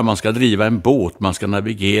göra. Man ska driva en båt, man ska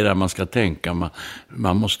navigera, man ska tänka,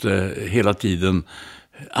 man måste hela tiden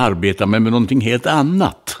arbeta med någonting helt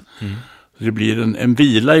annat. Det blir en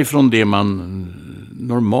vila ifrån det man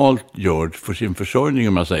normalt gör för sin försörjning,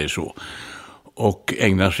 om man säger så, och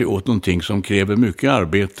ägnar sig åt någonting som kräver mycket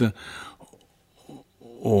arbete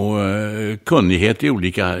och kunnighet i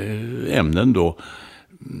olika ämnen då,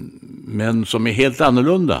 men som är helt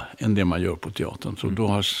annorlunda än det man gör på teatern. Så då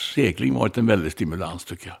har segling varit en väldigt stimulans,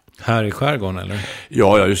 tycker jag. Här i skärgården, eller?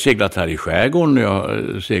 Ja, jag har ju seglat här i skärgården. Jag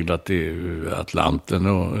har seglat i Atlanten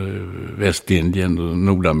och Västindien och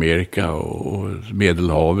Nordamerika och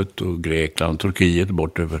Medelhavet och Grekland, Turkiet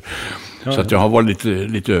bortöver. Ja. Så att jag har varit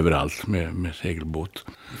lite överallt med segelbåt.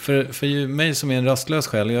 För mig som är en rastlös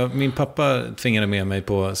själ, min pappa tvingade med mig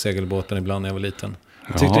på segelbåten ibland när jag var liten.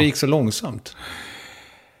 Jag tyckte det gick så långsamt.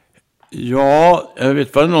 Ja, jag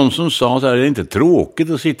vet vad någon som sa så här: det är inte tråkigt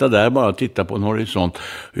att sitta där bara och titta på en horisont.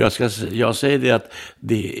 Jag säger det att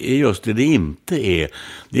det är just det inte är.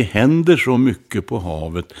 Det händer så mycket på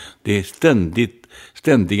havet. Det är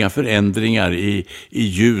ständiga förändringar i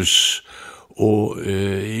ljus och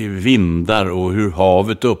i vindar och hur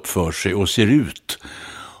havet uppför sig och ser ut.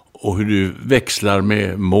 Och hur du växlar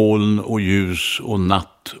med moln och ljus och natt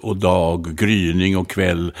och dag, gryning och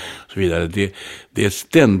kväll och så vidare. Det är ett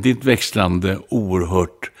ständigt växlande,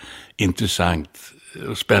 oerhört intressant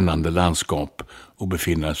och spännande landskap att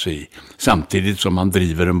befinna sig i. Samtidigt som man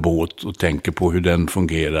driver en båt och tänker på hur den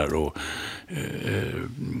fungerar och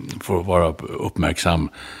får vara uppmärksam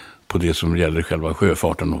på det som gäller själva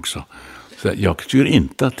sjöfarten också. Så jag tycker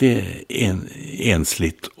inte att det är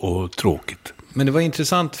ensligt och tråkigt. Men det var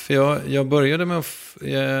intressant, för jag började med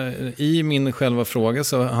i min själva fråga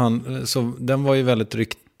så den var ju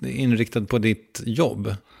väldigt inriktad på ditt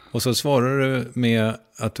jobb. Och så svarar du med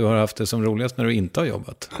att du har haft det som roligast när du inte har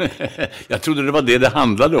jobbat. Jag trodde det var det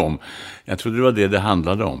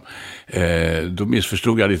handlade om. Då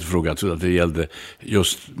missförstod jag lite frågan. Jag trodde att det gällde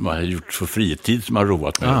just vad jag har gjort för fritid som har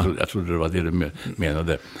roat mig. Jag trodde det var det du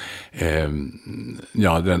menade.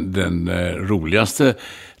 Den roligaste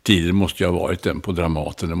tiden måste jag ha varit den på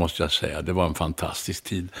Dramaten, det måste jag säga. Det var en fantastisk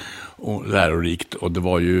tid och lärorikt. Och det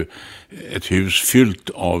var ju ett hus fyllt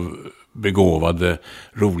av begåvade,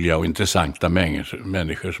 roliga och intressanta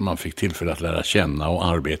människor som man fick tillfälle att lära känna och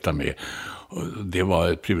arbeta med. Och det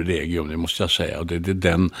var ett privilegium, det måste jag säga. Och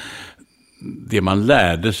det man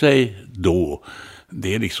lärde sig då,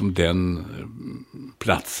 det är liksom den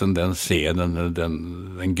platsen, den scenen,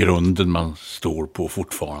 den grunden man står på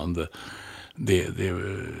fortfarande.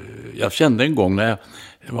 Jag kände en gång när jag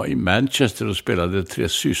var i Manchester och spelade Tre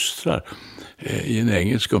systrar i en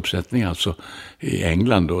engelsk uppsättning, alltså i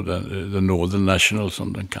England då, The Northern National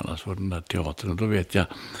som den kallas för, den där teatern. Och då vet jag,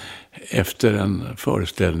 efter en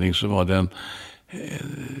föreställning så var det en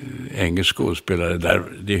engelsk skådespelare där,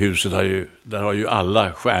 det huset har ju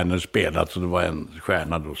alla stjärnor spelat, så det var en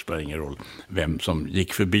stjärna, då spelar ingen roll vem som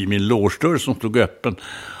gick förbi min låsdörr som stod öppen.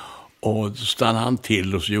 Och så stannade han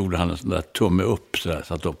till och så gjorde han en sån där tumme upp, så där,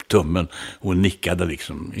 satt upp tummen och nickade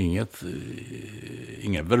liksom.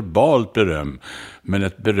 Inget verbalt beröm, men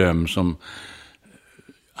ett beröm som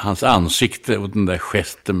hans ansikte och den där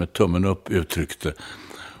gesten med tummen upp uttryckte.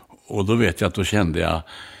 Och då vet jag att då kände jag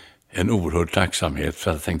en oerhörd tacksamhet,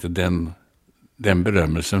 för jag tänkte den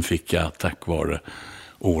berömmelsen fick jag tack vare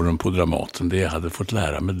åren på Dramaten. Det jag hade fått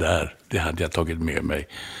lära mig där, det hade jag tagit med mig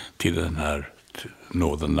till den här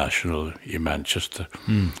Northern National i Manchester.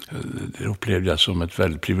 Det upplevde jag som ett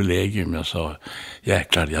väldigt privilegium. Jag sa,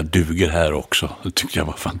 jäklar, jag duger här också. Det tyckte jag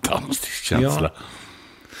var en fantastisk känsla.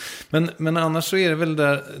 Ja. Men annars så är det väl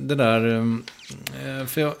det där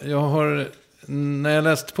för jag har, när jag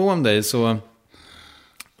läst på om dig så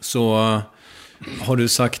har du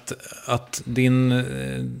sagt att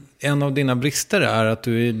en av dina brister är att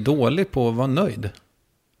du är dålig på att vara nöjd.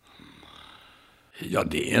 Ja,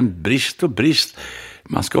 det är en brist och brist.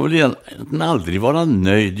 Man ska väl aldrig vara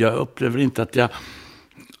nöjd. Jag upplever inte att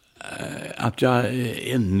jag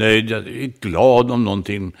är nöjd. Jag är glad om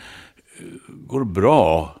någonting går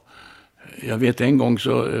bra. Jag vet en gång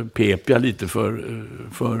så pep jag lite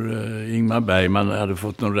för Ingmar Bergman. Jag hade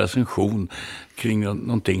fått någon recension kring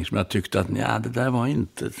någonting som jag tyckte att det där var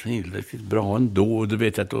inte tillräckligt bra ändå. Det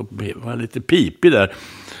vet jag att jag var lite pipig där.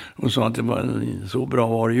 Och sa att det var så bra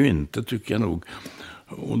var det ju inte, tycker jag nog.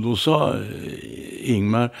 Och då sa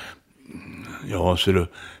Ingmar, ja, så du,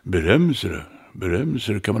 beröm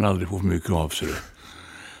så du kan man aldrig få för mycket av, så du.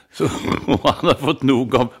 Så han har fått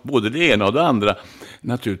nog av både det ena och det andra,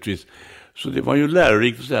 naturligtvis. Så det var ju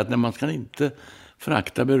lärorikt att säga att man kan inte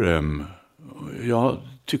förakta beröm. Jag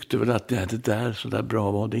tyckte väl att det där så där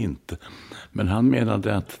bra var det inte. Men han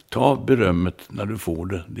menade att ta berömmet när du får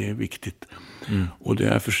det, det är viktigt. Och det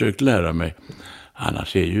har jag försökt lära mig.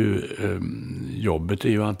 Annars är ju jobbet är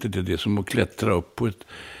ju alltid det som att klättra upp på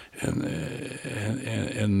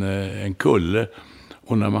en kulle.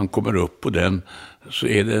 Och när man kommer upp på den så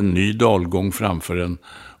är det en ny dalgång framför en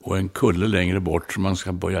och en kulle längre bort som man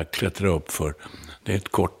ska börja klättra upp för. Det är ett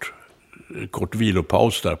kort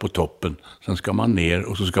vilopaus där på toppen. Sen ska man ner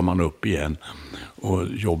och så ska man upp igen. Och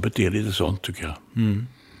jobbet är lite sånt, tycker jag.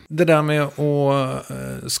 Det där med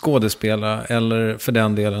att skådespela eller för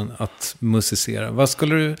den delen att musicera. Vad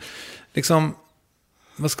skulle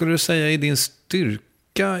du säga i din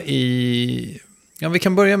styrka i... Ja, vi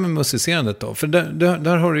kan börja med musicerandet då. För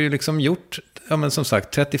där har du ju liksom gjort, ja, men som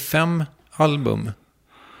sagt, 35 album.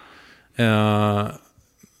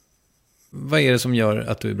 Vad är det som gör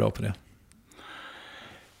att du är bra på det?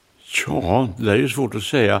 Ja, det är ju svårt att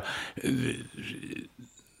säga.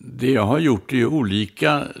 Det jag har gjort är ju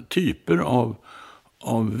olika typer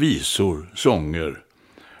av visor, sånger.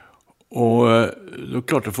 Och då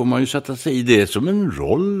klart då får man ju sätta sig i det som en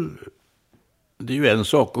roll. Det är ju en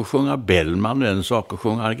sak att sjunga Bellman och en sak att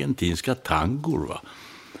sjunga argentinska tangor, va?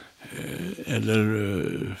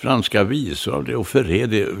 Eller franska visor av det och Ferré.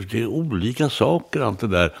 Det är olika saker, allt det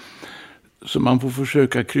där. Så man får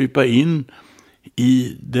försöka krypa in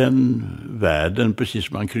i den världen precis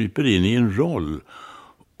som man kryper in i en roll.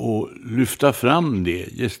 Och lyfta fram det,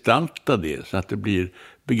 gestalta det så att det blir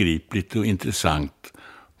begripligt och intressant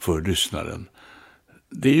för lyssnaren.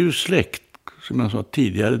 Det är ju släkt, som jag sa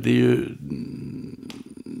tidigare, det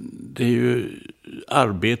är ju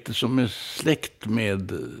arbete som är släkt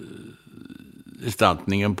med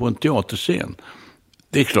gestaltningen på en teaterscen.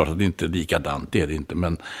 Det är klart att det inte är likadant, det är det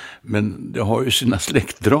inte, men det har ju sina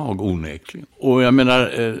släktdrag onekligen. Och jag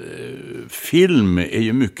menar, film är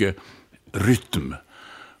ju mycket rytm.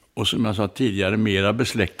 Och som jag sa tidigare, mera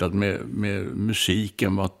besläktad med musik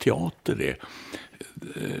än vad teater är.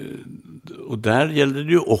 Och där gäller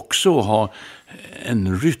det ju också att ha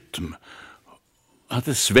en rytm. Att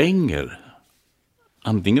det svänger.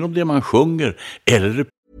 Antingen om det man sjunger eller...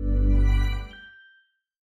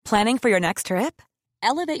 Planning for your next trip?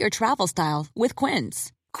 Elevate your travel style with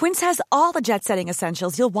Quince. Quince has all the jet-setting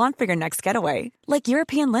essentials you'll want for your next getaway. Like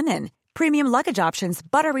European linen, premium luggage options,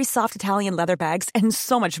 buttery soft Italian leather bags, and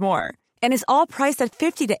so much more. And is all priced at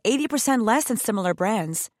 50 to 80% less than similar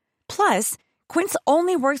brands. Plus, Quince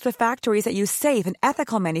only works with factories that use safe and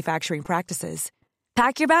ethical manufacturing practices.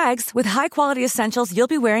 Pack your bags with high-quality essentials you'll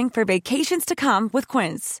be wearing for vacations to come with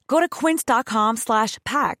Quince. Go to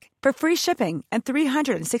quince.com/pack for free shipping and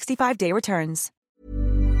 365-day returns.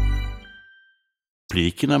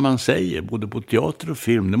 Replikerna man säger, både på teater och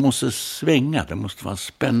film, det måste svänga, det måste vara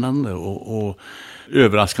spännande och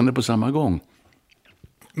överraskande på samma gång.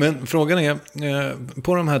 Men frågan är,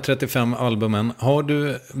 på de här 35 albumen,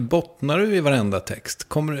 bottnar du i varenda text?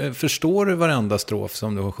 Förstår du varenda strof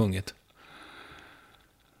som du har sjungit?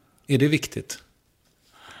 Är det viktigt?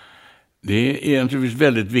 Det är naturligtvis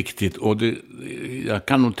väldigt viktigt, och jag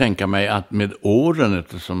kan nog tänka mig att med åren,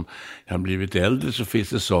 eftersom jag har blivit äldre, så finns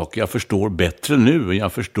det saker jag förstår bättre nu än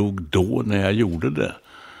jag förstod då när jag gjorde det.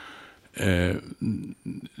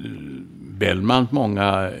 Bellmans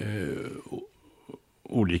många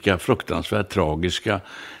olika fruktansvärt tragiska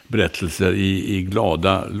berättelser i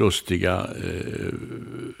glada, lustiga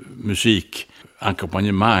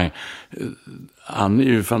musikankompanjemang. Han är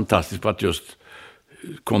ju fantastisk på att just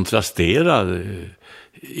kontrastera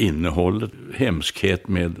innehållet, hemskhet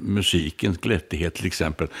med musikens glättighet till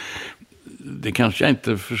exempel. Det kanske jag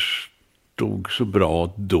inte förstod så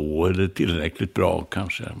bra då, eller tillräckligt bra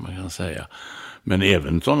kanske man kan säga. Men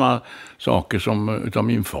även sådana saker som utav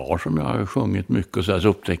min far som jag har sjungit mycket och så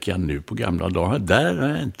upptäcker jag nu på gamla dagar. Där har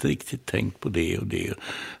jag inte riktigt tänkt på det och det.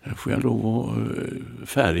 Där får jag lov att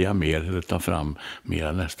färga mer eller ta fram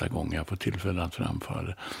mer nästa gång jag får tillfälle att framföra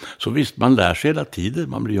det. Så visst, man lär sig hela tiden.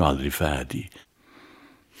 Man blir ju aldrig färdig.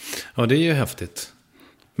 Ja, det är ju häftigt.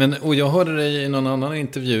 Och jag hörde dig i någon annan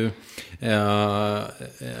intervju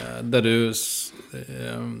där du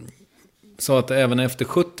sa att även efter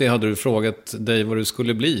 70 hade du frågat dig vad du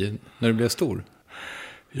skulle bli när du blev stor.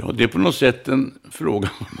 Ja, det är på något sätt en fråga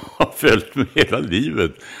som har följt mig hela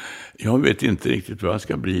livet. Jag vet inte riktigt vad jag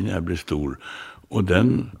ska bli när jag blir stor. Och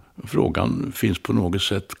den frågan finns på något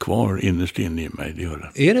sätt kvar innerst inne i mig. Det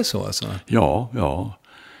gör det. Är det så alltså? Ja.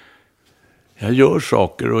 Jag gör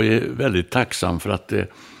saker och är väldigt tacksam för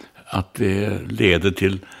att det leder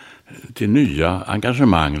till nya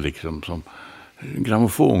engagemang liksom, som en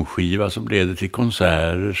grammofonskiva som leder till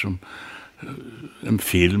konserter, som en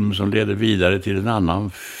film som leder vidare till en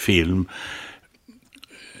annan film.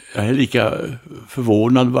 Jag är lika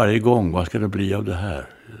förvånad varje gång. Vad ska det bli av det här?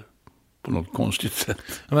 På något konstigt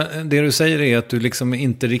sätt. Men det du säger är att du liksom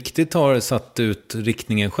inte riktigt har satt ut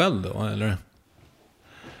riktningen själv då, eller?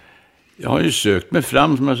 Jag har ju sökt mig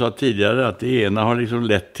fram, som jag sa tidigare, att det ena har liksom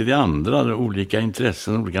lett till det andra. Olika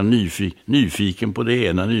intressen, olika nyfiken på det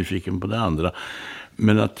ena, nyfiken på det andra.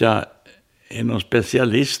 Men att jag är någon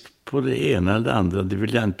specialist på det ena eller det andra, det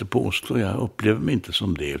vill jag inte påstå. Jag upplever mig inte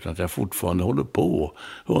som det, utan att jag fortfarande håller på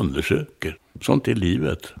och undersöker. Sånt är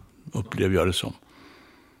livet, upplever jag det som.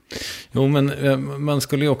 Jo, men man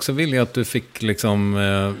skulle ju också vilja att du fick liksom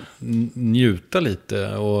njuta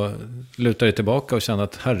lite och luta dig tillbaka och känna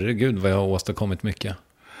att herregud vad jag har åstadkommit mycket.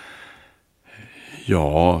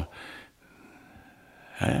 Ja,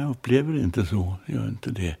 jag upplever inte så. Jag gör inte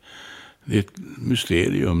det. Det är ett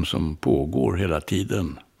mysterium som pågår hela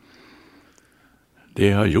tiden. Det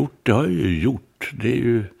jag har gjort, det har jag ju gjort. Det är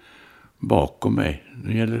ju bakom mig.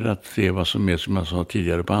 Nu gäller det att se vad som är, som jag sa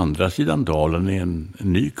tidigare, på andra sidan dalen är en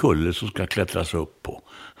ny kulle som ska klättras upp på.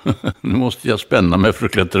 Nu måste jag spänna mig för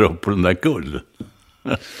att klättra upp på den där kullen.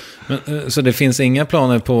 Så det finns inga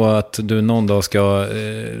planer på att du någon dag ska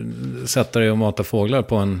sätta dig och mata fåglar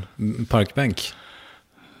på en parkbänk?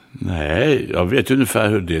 Nej, jag vet ungefär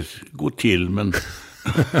hur det går till, men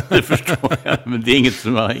det förstår jag. Men det är inget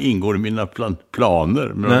som ingår i mina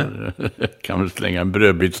planer. Men jag kan väl slänga en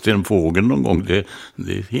brödbit till en fågel någon gång.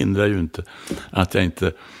 Det hindrar ju inte att jag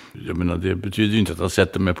inte... Jag menar, det betyder ju inte att jag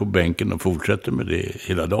sätter mig på bänken och fortsätter med det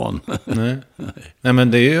hela dagen. Nej,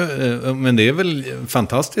 men det är väl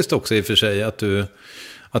fantastiskt också i och för sig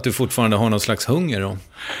att du fortfarande har någon slags hunger då.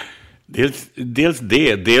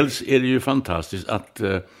 Dels är det ju fantastiskt att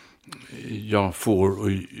jag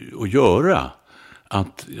får att göra,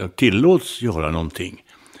 att jag tillåts göra någonting.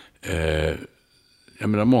 Jag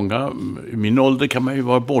menar, många i min ålder kan man ju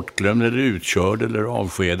vara bortglömd eller utkörd eller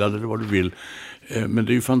avskedad eller vad du vill. Men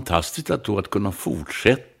det är ju fantastiskt att kunna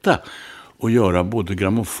fortsätta och göra både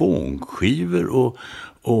grammofonskivor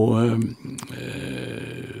och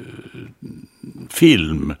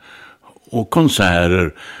film och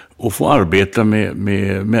konserter och få arbeta med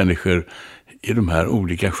människor i de här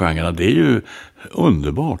olika genrerna. Det är ju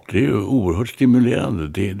underbart. Det är ju oerhört stimulerande.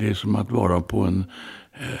 Det är som att vara på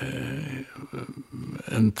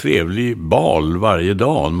en trevlig bal varje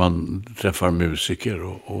dag. Man träffar musiker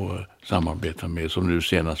och samarbetar med, som nu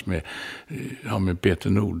senast med Peter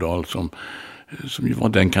Nordahl som ju var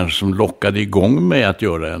den kanske som lockade igång mig att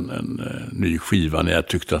göra en ny skiva när jag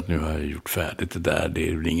tyckte att nu har jag gjort färdigt det där. Det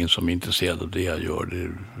är ingen som är intresserad av det jag gör.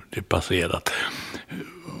 Det är passerat.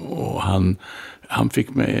 Och han fick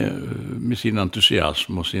mig med sin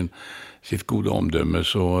entusiasm och sitt goda omdöme,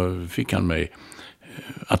 så fick han mig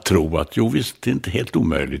att tro att jo visst, det är inte helt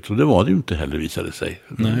omöjligt. Och det var det ju inte heller, visade sig.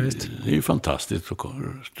 Nej, visst. Det är ju fantastiskt att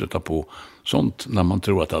stöta på sånt när man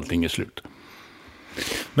tror att allting är slut.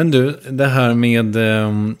 Men du, det här med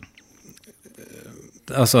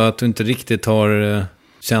alltså att du inte riktigt har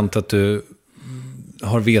känt att du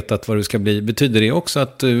har vetat vad du ska bli. Betyder det också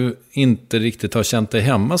att du inte riktigt har känt dig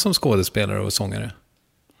hemma som skådespelare och sångare?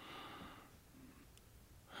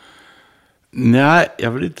 Nej,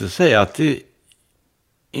 jag vill inte säga att det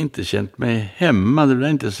inte känt mig hemma. Det vill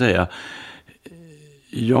jag inte säga.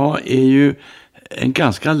 Jag är ju en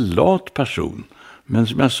ganska lat person. Men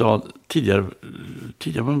som jag sa tidigare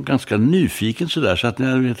var jag ganska nyfiken sådär. Så att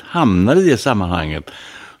när jag hamnade i det sammanhanget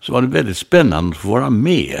så var det väldigt spännande att få vara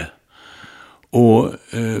med. Och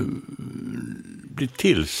bli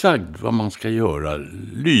tillsagd vad man ska göra.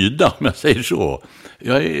 Lyda, om jag säger så.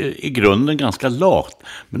 Jag är i grunden ganska lat.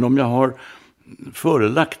 Men om jag har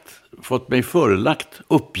fått mig förelagt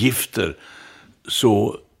uppgifter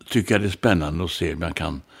så tycker jag det är spännande att se om jag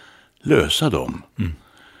kan lösa dem.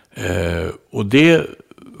 Och det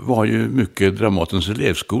var ju mycket Dramatens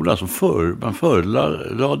elevskola som man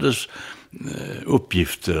förelades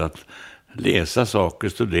uppgifter att läsa saker,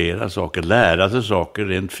 studera saker, lära sig saker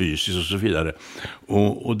rent fysiskt och så vidare.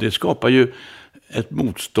 Och det skapar ju ett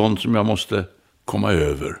motstånd som jag måste komma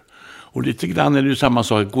över. Och lite grann är det ju samma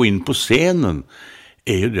sak att gå in på scenen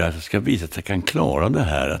är ju det att jag ska visa att jag kan klara det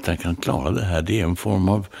här. Att jag kan klara det här, det är en form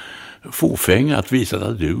av fåfänga att visa att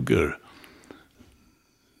jag duger.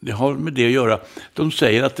 Det har med det att göra. De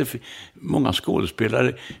säger att många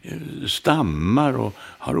skådespelare stammar och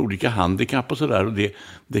har olika handikapp och sådär. Och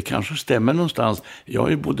det kanske stämmer någonstans.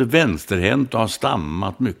 Jag är både vänsterhänt och har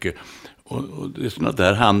stammat mycket. Och det är sådana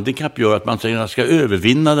där handikapp gör att man säger att jag ska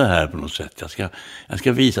övervinna det här på något sätt. Jag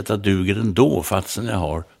ska visa att jag duger ändå fastän jag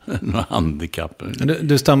har några handikapp.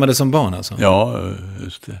 Du stammade som barn alltså? Ja,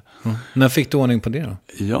 just det. När fick du ordning på det då?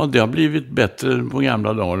 Ja, det har blivit bättre på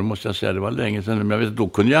gamla dagar, måste jag säga. Det var länge sedan. Men jag vet, då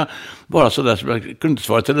kunde jag bara sådär, så jag kunde inte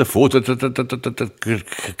svara i telefon. Jag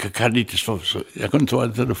kunde inte svara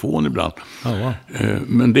i telefon ibland. Oh, wow.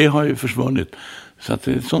 Men det har ju försvunnit. Så att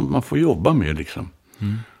det är sånt man får jobba med liksom.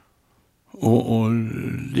 Och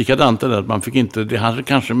likadant är det att man fick inte, det hade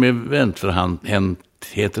kanske med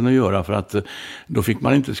vänsterhäntheten att göra, för att då fick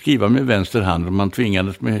man inte skriva med vänster hand och man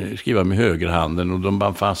tvingades skriva med högerhanden och de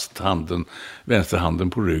band fast vänsterhanden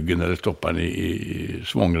på ryggen eller stoppade den i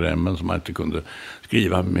svångremmen så man inte kunde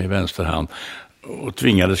skriva med vänster hand och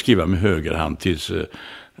tvingades skriva med höger hand tills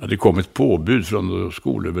det kom ett påbud från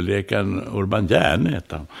skolöverläkaren Urban Järne,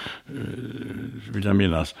 vill jag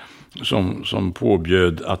minnas, som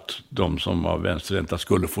påbjöd att de som var vänsterhänta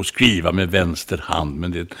skulle få skriva med vänster hand.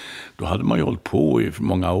 Men då hade man ju hållit på i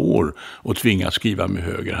många år och tvingats skriva med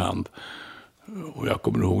höger hand. Och jag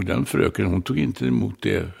kommer ihåg den fröken, hon tog inte emot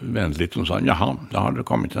det vänligt. Hon sa, jaha, det har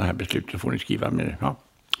kommit det här beslutet, får ni skriva med det. Ja.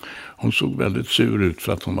 Hon såg väldigt sur ut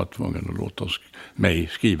för att hon var tvungen att låta mig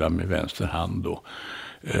skriva med vänster hand då.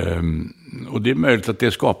 Och det är möjligt att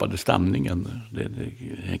det skapade stamningen.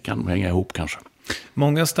 Det kan hänga ihop kanske.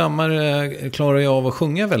 Många stammare klarar ju av att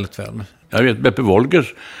sjunga väldigt väl. Jag vet Beppe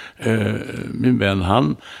Wolgers, min vän,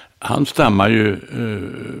 han stammar ju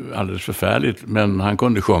alldeles förfärligt, men han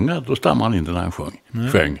kunde sjunga, då stammar han inte när han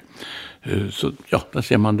sjöng. Så ja, där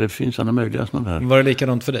ser man, det finns alla möjliga sådana där. Var det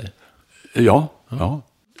likadant för dig? Ja.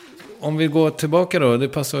 Om vi går tillbaka då, det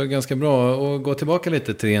passar ganska bra att gå tillbaka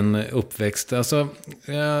lite till din uppväxt. Alltså,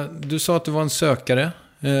 du sa att du var en sökare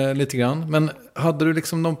lite grann, men hade du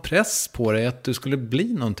liksom någon press på dig att du skulle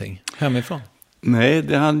bli någonting hemifrån? Nej,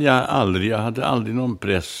 det hade jag aldrig. Jag hade aldrig någon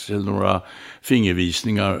press eller några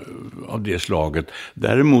fingervisningar av det slaget.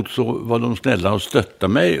 Däremot så var de snälla och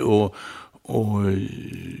stöttade mig och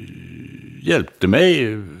hjälpte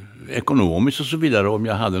mig ekonomiskt och så vidare om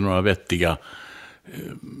jag hade några vettiga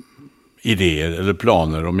idéer eller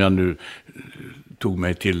planer. Om jag nu tog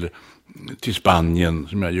mig till Spanien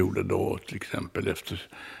som jag gjorde då till exempel efter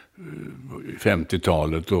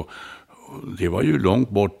 50-talet och det var ju långt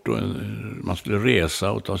bort och man skulle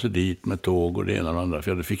resa och ta sig dit med tåg och det ena och det andra.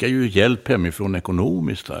 För då fick jag ju hjälp hemifrån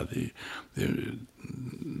ekonomiskt där.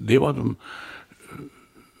 Det var de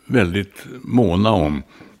väldigt måna om.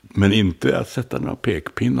 Men inte att sätta några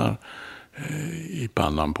pekpinnar i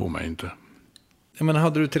pannan på mig inte. Men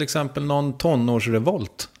hade du till exempel någon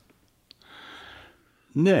tonårsrevolt?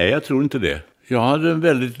 Nej, jag tror inte det. Jag hade en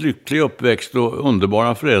väldigt lycklig uppväxt och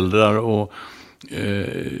underbara föräldrar och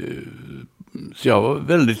så jag var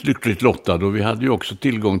väldigt lyckligt lottad och vi hade ju också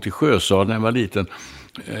tillgång till sjösal när jag var liten.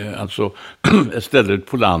 Alltså ett ställe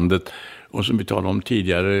på landet och som vi talade om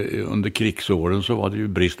tidigare under krigsåren så var det ju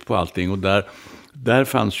brist på allting och där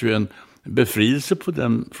fanns ju en befrielse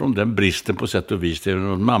från den bristen på sätt och vis. Det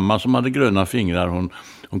var en mamma som hade gröna fingrar.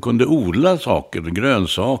 Hon kunde odla saker,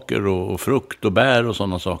 grönsaker och frukt och bär och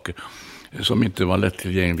sådana saker. som inte var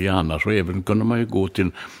lättillgängliga annars. Och även kunde man ju gå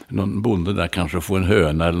till någon bonde där kanske och få en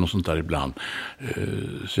höna eller något sånt där ibland.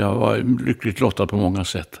 Så jag var lyckligt lottad på många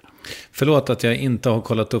sätt. Förlåt att jag inte har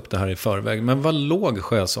kollat upp det här i förväg, men vad låg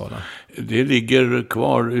Sjösala? Det ligger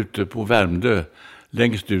kvar ute på Värmdö.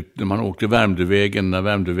 Längst ut när man åkte Värmdövägen, när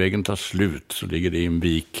Värmdövägen tar slut så ligger det i en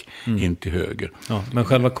vik in till höger. Ja, men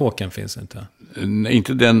själva kåken finns inte? Nej,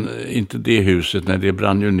 inte det huset, nej, det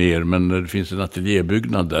brann ju ner, men det finns en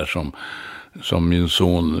ateljébyggnad där som min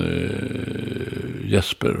son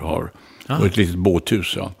Jesper har. Och ett litet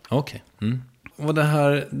båthus, ja. Okej. Mm. Och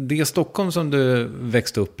det Stockholm som du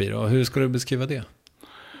växte upp i då, hur ska du beskriva det?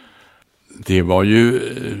 Det var ju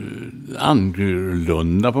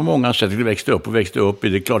annorlunda på många sätt. Det växte upp i.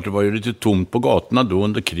 Det är klart, det var ju lite tomt på gatorna då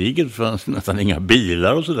under kriget. Det fanns nästan inga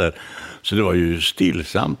bilar och sådär. Så det var ju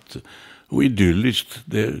stillsamt och idylliskt,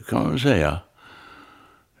 det kan man säga.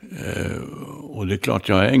 Och det är klart,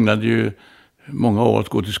 jag ägnade ju många år att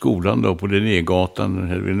gå till skolan då på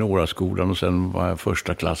Linnégatan, eller vid Nåraskolan. Och sen var jag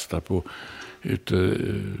första klass där ute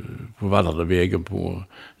på Valladvägen på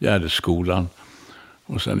Gärdesskolan.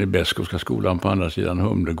 Och sen i Bäskovska skolan på andra sidan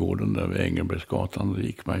Humlegården där vid Engelbrektsgatan. Då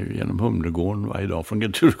gick man ju genom Humlegården varje dag från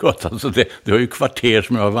Kulturgatan. Så det var ju kvarter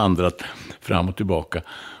som jag har vandrat fram och tillbaka.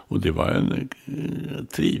 Och det var en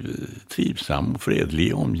trivsam och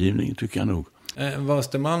fredlig omgivning, tycker jag nog. Var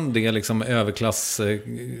Östermalm det liksom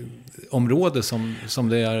överklassområde som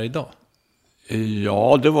det är idag?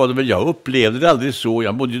 Ja, det var det väl. Jag upplevde det aldrig så.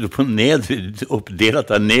 Jag bodde ju på uppdelat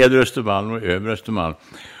där, nedre Östermalm och övre Östermalm.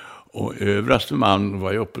 Och övre Östermalm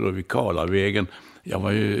var ju uppe då vid Karlavägen. Jag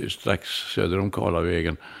var ju strax söder om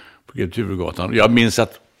Karlavägen på Kulturgatan. Jag minns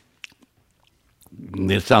att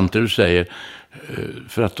det är sant det du säger,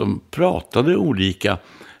 för att de pratade olika.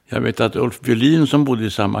 Jag vet att Ulf Björlin som bodde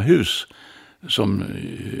i samma hus som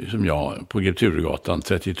jag på Kulturgatan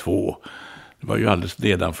 32, det var ju alldeles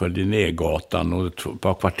nedanför Linnégatan och ett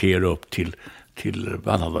par kvarter upp till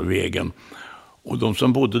Valhallvägen. Och de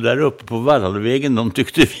som bodde där uppe på Valhallvägen, de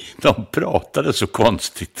tyckte de pratade så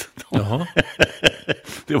konstigt.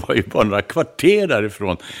 Det var ju bara några kvarter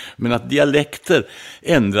därifrån. Men att dialekter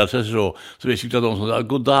ändrade sig så vi tyckte att de som sa,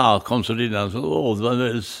 goddag, kom så innan, så det var en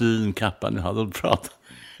väldigt fin kappa ni hade att prata.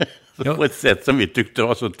 På ett sätt som vi tyckte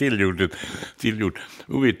var så tillgjort.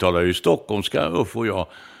 Och vi talar ju stockholmska, Uffe och jag.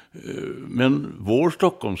 Men vår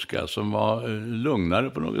stockholmska som var lugnare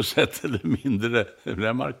på något sätt eller mindre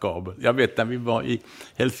remarkabel. Jag vet när vi var i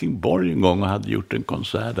Helsingborg en gång och hade gjort en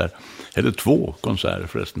konsert där. Eller 2 konserter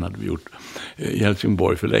förresten hade vi gjort i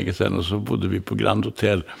Helsingborg för länge sedan. Och så bodde vi på Grand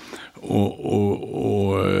Hotel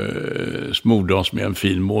och smorde oss med en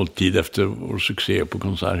fin måltid efter vår succé på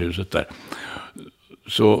konserthuset där.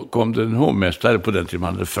 Så kom det en hovmästare på den tiden,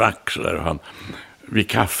 han hade frack så där, och han vid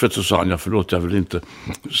kaffet så sa han, förlåt, jag vill inte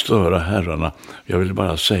störa herrarna. Jag vill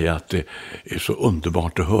bara säga att det är så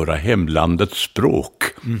underbart att höra hemlandets språk.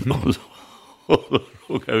 Mm-hmm.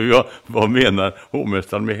 Och vad menar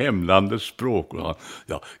hovmästaren med hemlandets språk?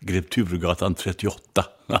 Ja, Kulturgatan 38.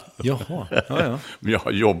 Jaha, ja. Men jag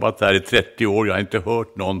har jobbat här i 30 år, jag har inte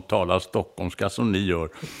hört någon tala stockholmska som ni gör.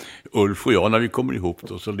 Ulf och jag, när vi kommer ihop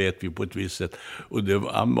då, så lät vi på ett visst sätt. Och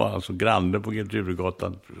han var alltså granne på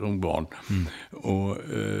Kulturgatan som barn. Mm. Och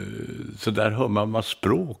så där hör man vad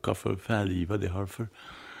språk har för färg, vad det har för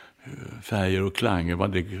färger och klanger,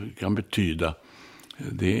 vad det kan betyda.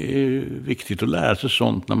 Det är viktigt att lära sig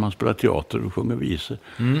sånt när man spelar teater och sjunger visor.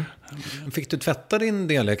 Mm. Fick du tvätta din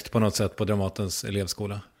dialekt på något sätt på Dramatens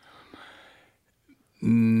elevskola?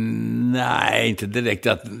 Nej, inte direkt.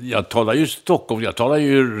 Jag talar ju Stockholm, jag talar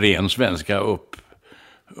ju ren svenska upp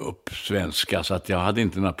svenska, så att jag hade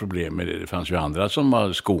inte några problem med det. Det fanns ju andra som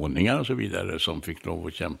var skåningar och så vidare som fick lov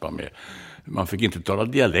att kämpa med. Man fick inte tala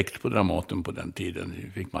dialekt på Dramaten på den tiden, det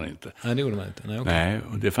fick man inte. Nej, det gjorde man inte. Nej,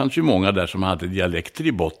 och det fanns ju många där som hade dialekter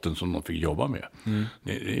i botten som de fick jobba med. Mm.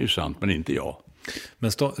 Det är ju sant, men inte jag.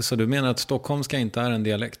 Men så du menar att stockholmska inte är en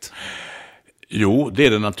dialekt? Jo, det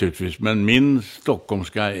är det naturligtvis, men min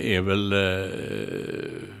stockholmska är väl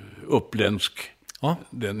uppländsk. Ja.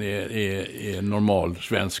 Den är normal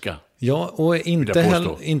svenska. Ja, och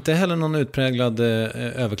inte heller någon utpräglad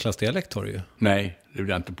överklassdialekt har du ju. Nej, det vill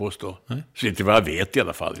jag inte påstå. Nej. Så inte vad jag vet i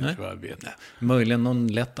alla fall. Inte vad jag vet. Nej. Möjligen någon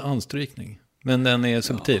lätt anstrykning. Men den är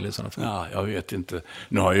subtil i sådana fall. Ja, jag vet inte.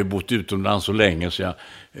 Nu har jag ju bott utomlands så länge så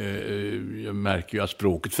jag märker ju att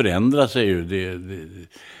språket förändrar sig ju.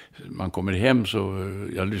 Man kommer hem så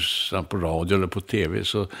jag lyssnar på radio eller på tv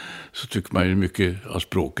så tycker man ju mycket av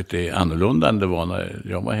språket är annorlunda än det var när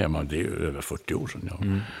jag var hemma. Det är ju över 40 år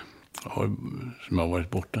sedan som jag har varit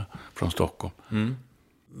borta från Stockholm. Mm.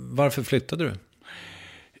 Varför flyttade du?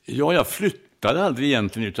 Ja, jag flyttade slutade aldrig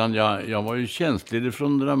egentligen, utan jag var ju tjänstledig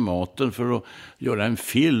från Dramaten för att göra en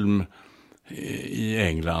film i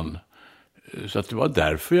England. Så att det var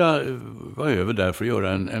därför jag var över där för att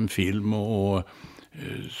göra en film, och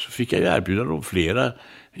så fick jag erbjuda dem flera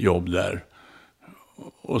jobb där.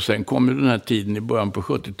 Och sen kom ju den här tiden i början på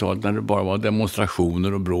 70-talet när det bara var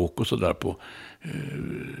demonstrationer och bråk och sådär på,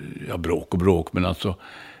 bråk, men alltså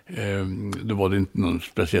då var det inte någon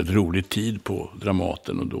speciellt rolig tid på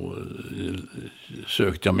Dramaten, och då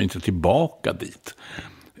sökte jag mig inte tillbaka dit.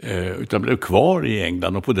 Utan blev kvar i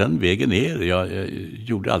England, och på den vägen ner. Jag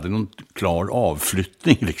gjorde aldrig någon klar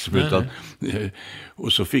avflyttning liksom, utan,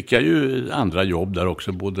 och så fick jag ju andra jobb där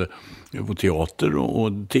också, både på teater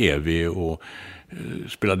och tv, och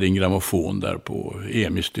spelade in grammofon där på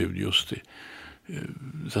EMI Studios.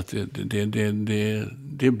 Så att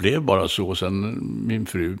det blev bara så. Sen min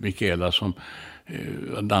fru Mikaela som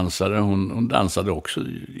dansade, hon dansade också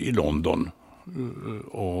i London,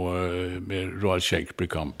 och med Royal Shakespeare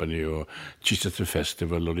Company och Chichester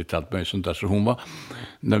Festival och lite allt möjligt sånt där. Så hon var,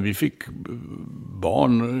 när vi fick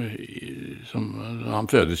barn, han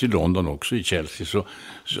föddes i London också, i Chelsea, så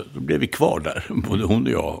då blev vi kvar där, både hon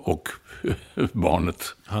och jag och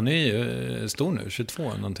barnet. Han är ju stor nu, 22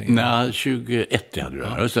 någonting. Nej, 21 hade du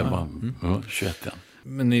här. Ja, 21. Ja.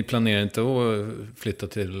 Men ni planerar inte att flytta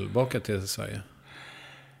tillbaka till Sverige?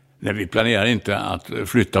 Nej, vi planerar inte att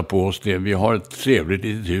flytta på oss det. Vi har ett trevligt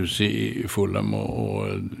litet hus i Fulham, och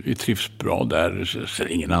vi trivs bra där. Så det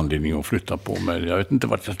är ingen anledning att flytta på mig. Jag vet inte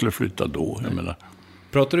vart jag skulle flytta då. Jag menar.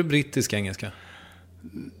 Pratar du brittisk engelska?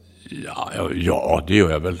 Ja, det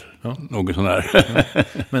gör jag väl. Ja. Något sån här. Ja.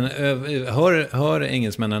 Men hör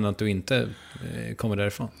engelsmännen att du inte kommer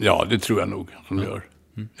därifrån? Ja, det tror jag nog att de gör.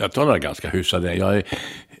 Jag talar ganska hyfsat. Jag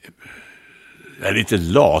är lite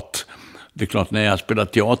lat. Det är klart, när jag spelar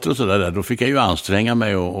teater och sådär, då fick jag ju anstränga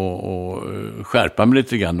mig och skärpa mig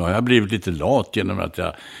lite grann. Och jag har blivit lite lat genom att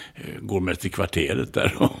jag går mest i kvarteret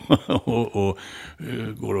där och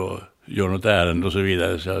går och gör något ärende och så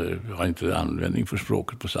vidare. Så jag har inte användning för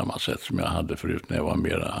språket på samma sätt som jag hade förut när jag var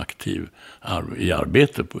mer aktiv i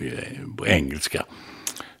arbete på engelska.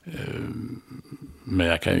 Men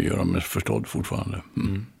jag kan ju göra mig förstådd fortfarande.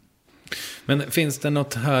 Men finns det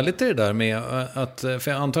något härligt i det där med att, för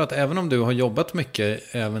jag antar att även om du har jobbat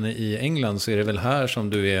mycket även i England, så är det väl här som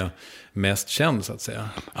du är mest känd, så att säga?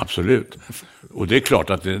 Absolut. Och det är klart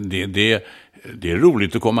att det är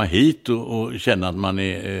roligt att komma hit och känna att man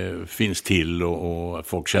finns till, och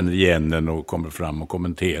folk känner igen en och kommer fram och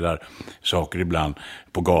kommenterar saker ibland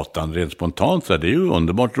på gatan rent spontant. Så det är ju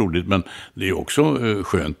underbart roligt, men det är också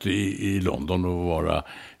skönt i London att vara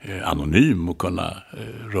anonym och kunna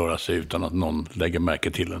röra sig utan att någon lägger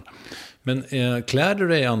märke till en. Men klär du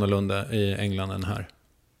dig annorlunda i England än här?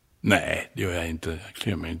 Nej, det gör jag inte. Jag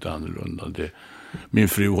klär mig inte annorlunda. Min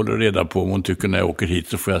fru håller reda på, om hon tycker när jag åker hit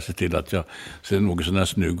så får jag se till att jag ser något sån här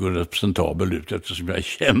snygg och representabel ut, eftersom jag är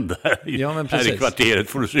känd här i kvarteret.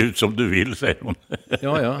 Får du se ut som du vill, säger hon.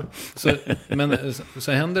 Ja.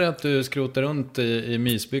 Så händer det att du skrotar runt i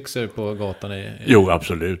mysbyxor på gatan? Jo,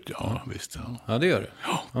 absolut. Ja, visst. Ja, det gör du.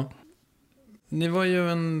 Ja. Ni var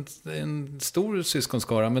ju en stor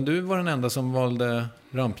syskonskara, men du var den enda som valde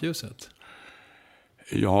rampljuset.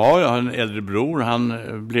 Ja, jag har en äldre bror, han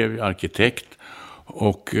blev arkitekt,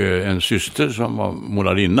 och en syster som var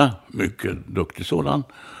målarinna, mycket duktig sådan.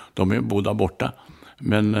 De är båda borta.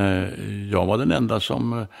 Men jag var den enda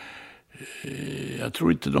som, jag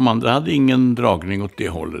tror inte de andra hade ingen dragning åt det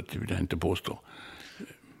hållet, det vill jag inte påstå.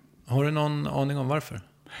 Har du någon aning om varför?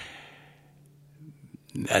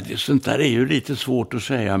 Nej, sånt där är ju lite svårt att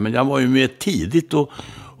säga, men jag var ju med tidigt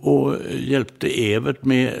och hjälpte Evert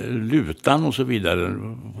med lutan och så vidare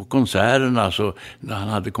på konserterna. Så när han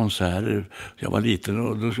hade konserter, jag var liten,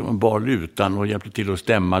 och då skulle man bara lutan och hjälpte till att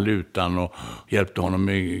stämma lutan och hjälpte honom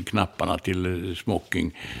med knapparna till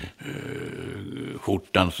smoking,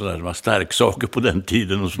 skjortan, så där. Det var starksaker på den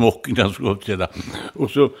tiden, och smoking den skulle uppträda.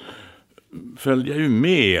 Och så följde jag ju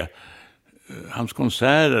med hans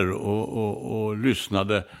konserter och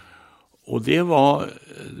lyssnade. Och det var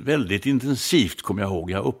väldigt intensivt, kommer jag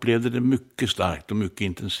ihåg. Jag upplevde det mycket starkt och mycket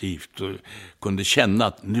intensivt. Och kunde känna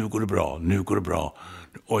att nu går det bra.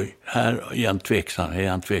 Oj, här är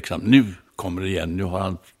han tveksam. Nu kommer det igen, nu har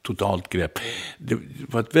han totalt grepp. Det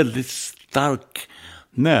var ett väldigt stark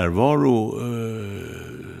närvaro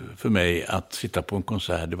för mig att sitta på en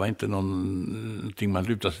konsert. Det var inte någonting man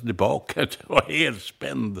lutade sig tillbaka. Jag var helt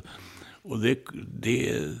spänd. Och det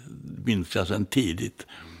minns jag sedan tidigt.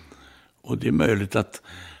 Och det är möjligt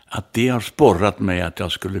att det har sporrat mig att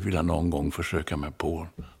jag skulle vilja någon gång försöka mig på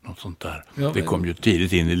något sånt där. Ja, det kom ju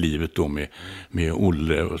tidigt in i livet då med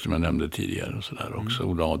Olle, och som jag nämnde tidigare, och så där också.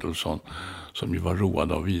 Olle Adolfsson, som ju var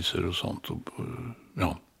road av visor och sånt.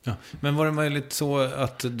 Ja. Ja. Men var det möjligt så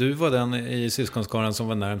att du var den i syskonskaran som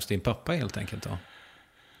var närmast din pappa helt enkelt då?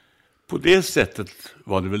 På det sättet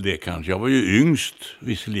var det väl det kanske. Jag var ju yngst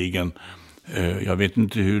visserligen. Jag vet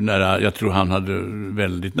inte hur nära, jag tror han hade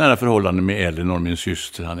väldigt nära förhållande med Elinor, min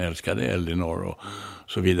syster. Han älskade Elinor och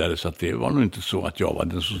så vidare. Så att det var nog inte så att jag var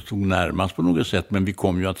den som stod närmast på något sätt. Men vi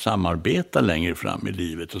kom ju att samarbeta längre fram i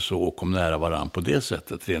livet och så, och kom nära varandra på det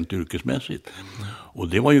sättet, rent yrkesmässigt. Och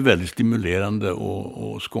det var ju väldigt stimulerande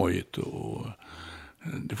och skojigt, och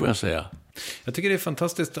det får jag säga. Jag tycker det är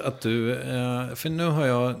fantastiskt att du, för nu har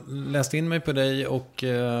jag läst in mig på dig och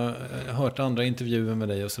hört andra intervjuer med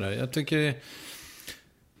dig och sådär. Jag tycker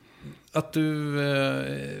att du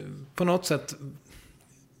på något sätt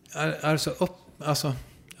är så alltså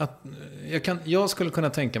att jag skulle kunna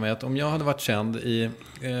tänka mig att om jag hade varit känd i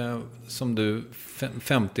som du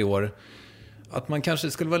 50 år, att man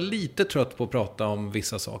kanske skulle vara lite trött på att prata om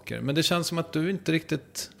vissa saker. Men det känns som att du inte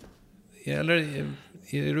riktigt, eller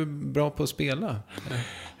är du bra på att spela?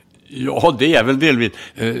 Ja, det är väl delvis.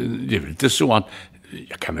 Det är väl inte så att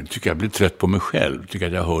jag kan väl tycka att jag blir trött på mig själv. Tycker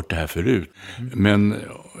att jag har hört det här förut. Men,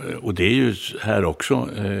 och det är ju här också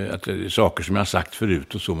att det är saker som jag har sagt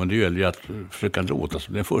förut och så. Men det gäller ju att försöka låta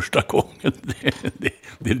som den första gången.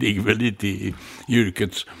 Det ligger väl lite i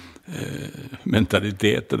yrkets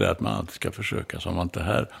mentalitet, det där att man alltid ska försöka. Som att det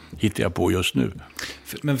här hittar jag på just nu.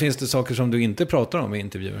 Men finns det saker som du inte pratar om i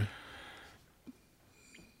intervjuer?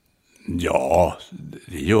 Ja,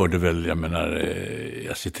 det gör det väl. Jag menar,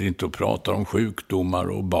 jag sitter inte och pratar om sjukdomar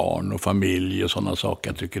och barn och familj och sådana saker.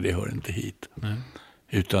 Jag tycker det hör inte hit. Nej.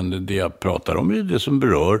 Utan det jag pratar om är det som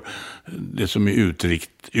berör, det som är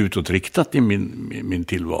utåtriktat i min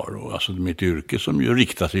tillvaro. Alltså mitt yrke som ju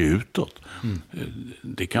riktar sig utåt.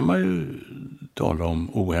 Det kan man ju tala om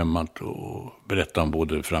ohämmat och berätta om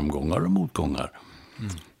både framgångar och motgångar.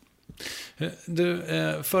 Du,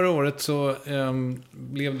 förra året så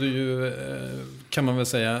blev du ju, kan man väl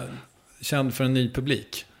säga, känd för en ny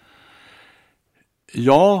publik.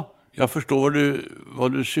 Ja, jag förstår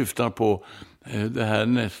vad du syftar på. Det här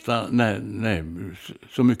nästa, nej,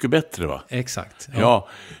 så mycket bättre, va? Exakt. Ja,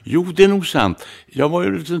 jo, det är nog sant. Jag var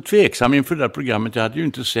ju lite tveksam inför det där programmet. Jag hade ju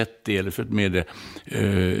inte sett det eller följt med det.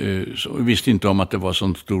 Så visste inte om att det var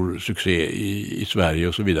sån stor succé i Sverige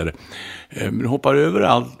och så vidare. Men hoppar över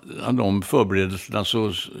alla de förberedelserna,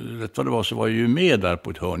 så rätt vad det var så var jag ju med där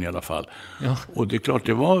på ett hörn i alla fall. Ja. Och det är klart,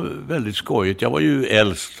 det var väldigt skojigt. Jag var ju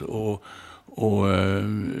äldst och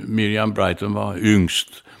Miriam Brighton var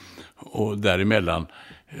yngst. Och däremellan,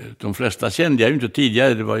 de flesta kände jag ju inte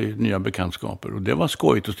tidigare, det var ju nya bekantskaper. Och det var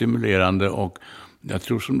skojigt och stimulerande, och jag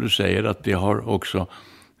tror som du säger att det har också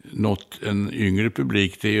nått en yngre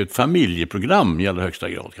publik. Det är ju ett familjeprogram i allra högsta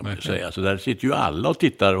grad, kan man ju säga. Så där sitter ju alla och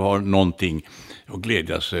tittar och har någonting att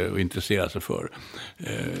glädja sig och intressera sig för.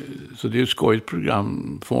 Så det är ju ett skojigt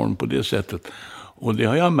programform på det sättet. Och det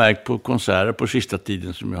har jag märkt på konserter på sista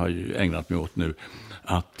tiden som jag har ju ägnat mig åt nu.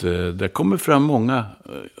 Att det kommer fram många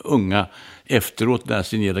unga efteråt när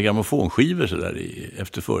signerade grammofonskivor så där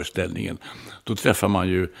efter föreställningen. Då träffar man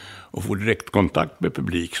ju och får direktkontakt med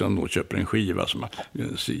publik som då köper en skiva som man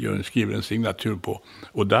skriver en signatur på.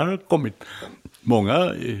 Och där har kommit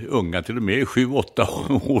många unga, till och med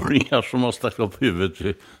 7-8-åringar som har stackat upp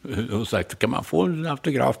huvudet och sagt, kan man få en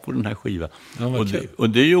autograf på den här skivan? Ja, och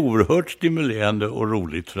det är ju oerhört stimulerande och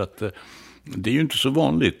roligt, för att det är ju inte så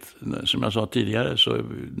vanligt. Som jag sa tidigare, så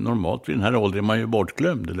normalt vid den här åldern är man ju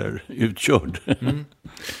bortglömd eller utkörd. Mm.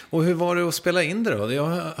 Och hur var det att spela in det då? Jag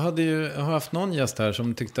har haft någon gäst här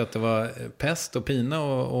som tyckte att det var pest och pina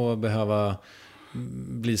och behöva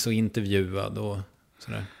bli så intervjuad och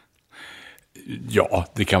sådär. Ja,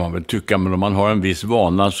 det kan man väl tycka, men om man har en viss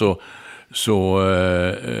vana så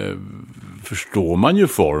förstår man ju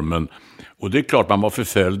formen. Och det är klart, man var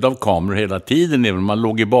förföljd av kameror hela tiden. Även om man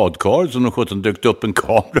låg i badkaret så de 17 dök upp en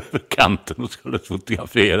kamera över kanten och skulle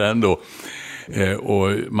fotografera ändå. Och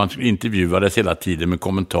man intervjuades hela tiden med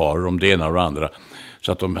kommentarer om det ena och det andra.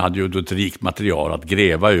 Så att de hade ju ett rikt material att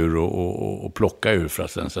gräva ur och plocka ur för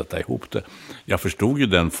att sen sätta ihop det. Jag förstod ju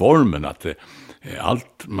den formen, att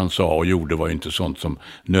allt man sa och gjorde var ju inte sånt som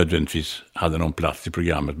nödvändigtvis hade någon plats i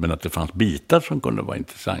programmet, men att det fanns bitar som kunde vara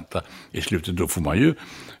intressanta i slutet. Då får man ju,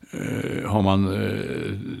 har man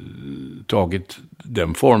tagit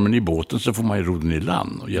den formen i båten, så får man ju ro den i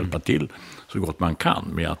land och hjälpa till så gott man kan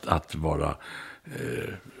med att vara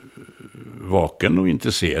vaken och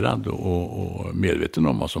intresserad och medveten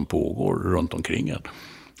om vad som pågår runt omkring en.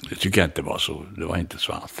 Det tycker jag inte var så. Det var inte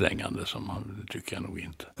så ansträngande som man, det tycker jag nog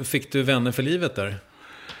inte. Fick du vänner för livet där?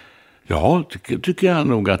 Ja, tycker jag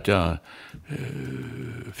nog att jag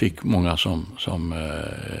fick många som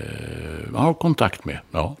man har kontakt med.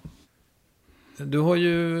 Ja. Du har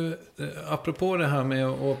ju, apropå det här med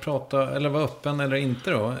att prata, eller vara öppen eller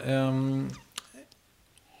inte då.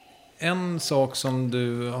 En sak som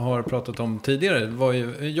du har pratat om tidigare var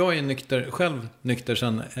ju, jag är själv nykter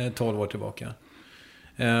sedan 12 år tillbaka.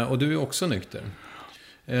 Och du är också nykter.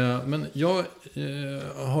 Men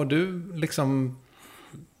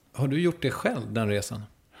har du gjort det själv, den resan?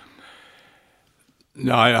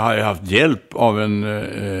 Ja, jag har haft hjälp av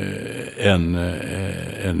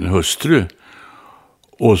en hustru.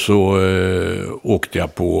 Och så åkte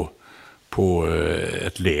jag på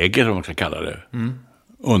ett läger, om man ska kalla det,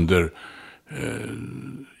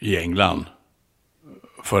 i England.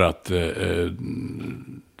 För att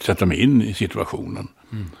sätta mig in i situationen.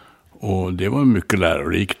 Och det var mycket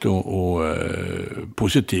lärorikt och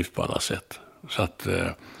positivt på alla sätt. Så att,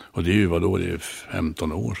 och det är ju det är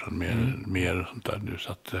 15 år sedan, mer sånt där nu.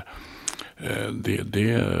 Så att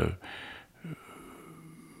det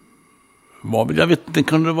var väl, jag vet inte, det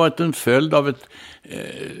kunde ha varit en följd av ett,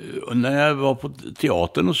 när jag var på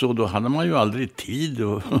teatern och så, då hade man ju aldrig tid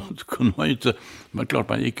och då kunde man ju inte, men klart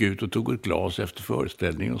man gick ut och tog ett glas efter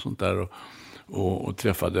föreställningen och sånt där och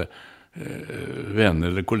träffade vänner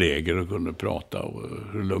eller kollegor och kunde prata och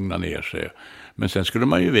lugna ner sig. Men sen skulle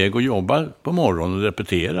man ju iväg och jobba på morgonen och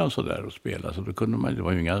repetera och så där och spela, så då kunde man, det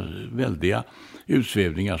var ju inga väldiga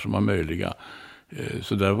utsvävningar som var möjliga.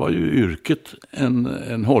 Så där var ju yrket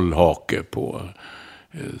en hållhake på.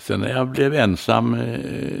 Sen när jag blev ensam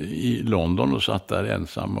i London och satt där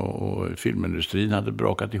ensam och filmindustrin hade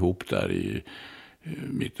brakat ihop där i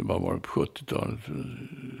mitten, vad var det, på 70-talet,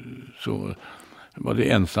 så var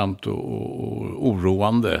det ensamt och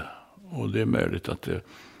oroande. Och det är möjligt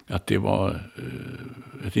att det var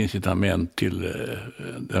ett incitament till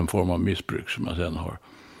den form av missbruk som jag sen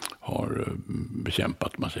har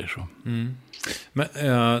bekämpat, man säger så. Men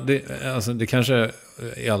det kanske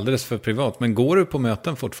är alldeles för privat, men går du på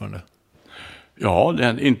möten fortfarande? Ja, det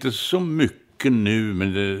är inte så mycket nu,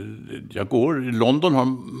 men jag går, i London har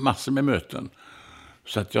massor med möten.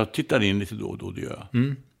 Så att jag tittar in lite då och då, det gör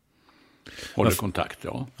jag. Håller kontakt,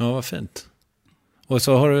 ja. Ja, vad fint. Och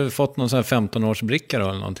så har du fått någon sån här 15-årsbricka då,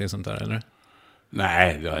 eller någonting sånt där, eller?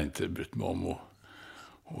 Nej, det har jag inte brytt mig om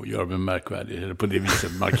och göra mig märkvärdig eller på det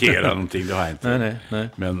viset markera någonting, det har jag inte. Nej.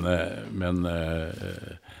 Men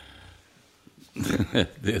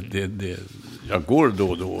jag går då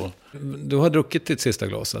och då. Du har druckit ditt sista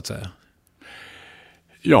glas, så att säga?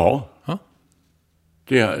 Ja.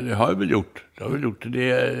 Det har jag väl gjort.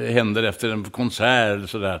 Det händer efter en konsert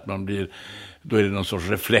så där att man blir, då är det någon sorts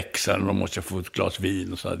reflex när man måste få ett glas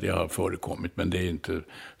vin och så. Det har förekommit, men det är inte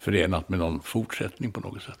förenat med någon fortsättning på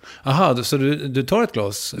något sätt. Aha, så du tar ett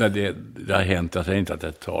glas? Nej, det har hänt att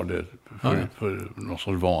jag tar det för någon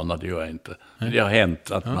sorts vana, det gör jag inte. Det har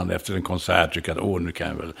hänt att man efter en konsert tycker att nu kan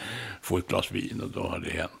jag väl få ett glas vin, och då har det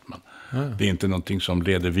hänt. Men det är inte någonting som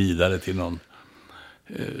leder vidare till någon.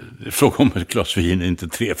 Det är fråga om ett glas vin, inte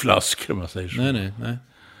 3 flaskor, man säger så.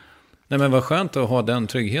 Nej, men vad skönt att ha den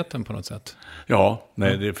tryggheten på något sätt. Ja,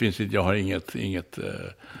 det finns inte, jag har inget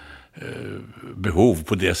behov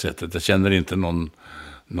på det sättet. Jag känner inte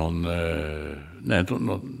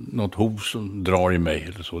något hov som drar i mig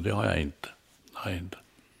eller så. Det har jag inte.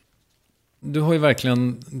 Du har ju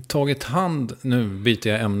verkligen tagit hand, nu byter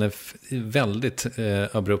jag ämne väldigt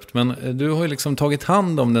abrupt, men du har ju liksom tagit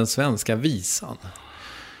hand om den svenska visan.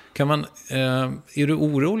 Är du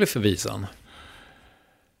orolig för visan?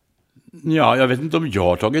 Ja, jag vet inte om jag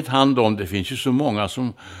har tagit hand om. Det finns ju så många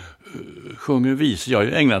som sjunger visor. Jag har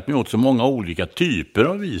ju ägnat mig åt så många olika typer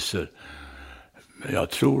av visor. Jag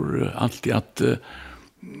tror alltid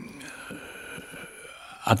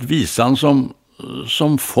att visan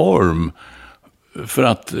som form för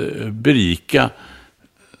att berika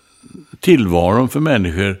tillvaron för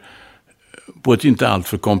människor på ett inte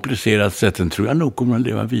alltför komplicerat sätt, den tror jag nog kommer att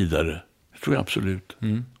leva vidare. Det tror jag absolut.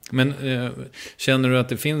 Men känner du att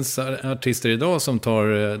det finns artister idag som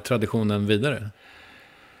tar traditionen vidare?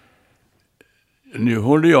 Nu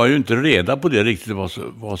håller jag ju inte reda på det riktigt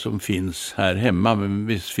vad som finns här hemma, men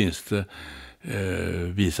visst finns det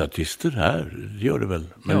visartister här, det gör det väl.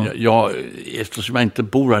 Men eftersom jag inte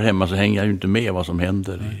bor här hemma så hänger jag ju inte med vad som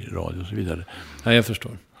händer i radio och så vidare. Ja, jag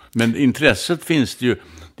förstår. Men intresset finns det ju,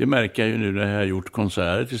 det märker jag ju nu när jag har gjort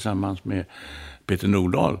konserter tillsammans med Peter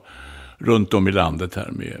Nordahl runt om i landet här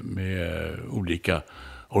med olika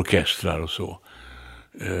orkestrar och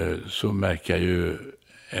så märker jag ju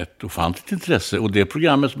ett ofantligt intresse. Och det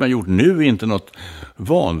programmet som jag gjort nu är inte något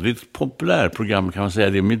vanligt populärprogram, kan man säga.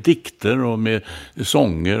 Det är med dikter och med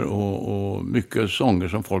sånger och mycket sånger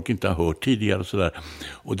som folk inte har hört tidigare och sådär.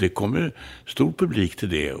 Och det kommer stor publik till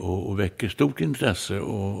det och väcker stort intresse.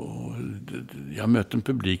 Och jag har mött en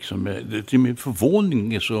publik som till min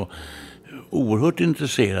förvåning är så oerhört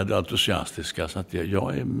intresserade och entusiastiska, så att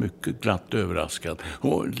jag är mycket glatt överraskad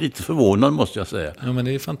och lite förvånad, måste jag säga. Ja, men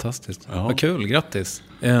det är fantastiskt. Ja. Vad kul, grattis.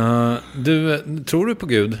 Tror du på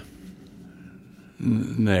Gud?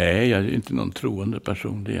 Nej, jag är inte någon troende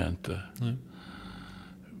person, det är jag inte. Nej.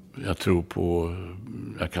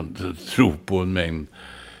 Jag kan tro på en mängd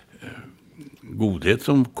godhet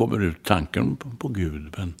som kommer ut tanken på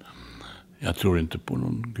Gud, men jag tror inte på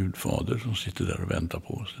någon gudfader som sitter där och väntar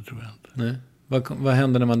på oss, det tror jag inte. Nej. Vad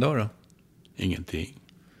händer när man dör då? Ingenting.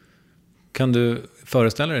 Kan du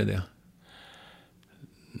föreställa dig det?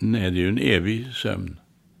 Nej, det är ju en evig sömn.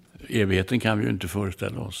 Evigheten kan vi ju inte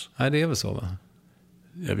föreställa oss. Nej, det är väl så, va?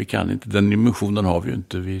 Ja, vi kan inte. Den dimensionen har vi ju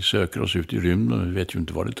inte. Vi söker oss ut i rymden och vi vet ju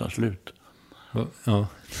inte var det tar slut. Ja.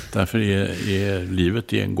 Därför är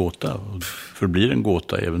livet en gåta. Och förblir en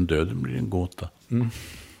gåta, även döden blir en gåta. Mm.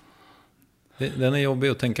 Den är jobbig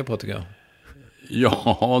att tänka på, tycker jag.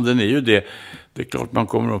 Ja, den är ju det. Det är klart, man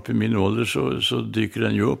kommer upp i min ålder så dyker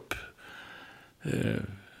den ju upp.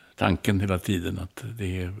 Tanken hela tiden att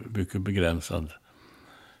det är mycket begränsad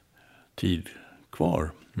tid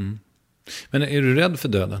kvar. Mm. Men är du rädd för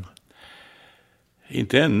döden?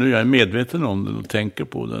 Inte ännu. Jag är medveten om den och tänker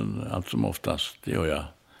på den allt som oftast. Det gör jag.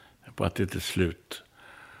 På att det är slut.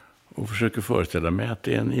 Och försöker föreställa mig att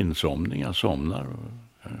det är en insomning. Jag somnar.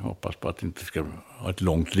 Jag hoppas på att det inte ska ha ett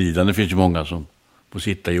långt lidande. Det finns ju många som får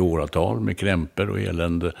sitta i åratal med krämpor och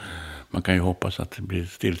elände. Man kan ju hoppas att det blir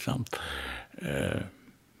stillsamt.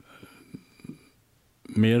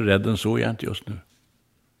 Mer rädd än så är jag inte just nu.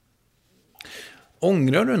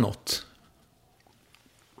 Ångrar du något?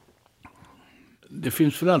 Det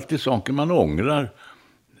finns väl alltid saker man ångrar.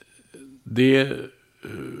 Det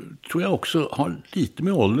tror jag också har lite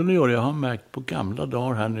med åldern att göra. Jag har märkt på gamla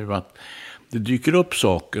dagar här nu att det dyker upp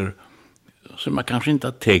saker som man kanske inte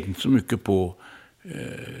har tänkt så mycket på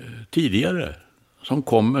tidigare. Som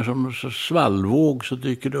kommer som en svallvåg, så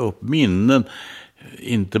dyker det upp minnen.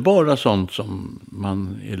 Inte bara sånt som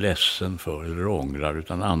man är ledsen för eller ångrar,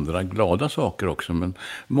 utan andra glada saker också. Men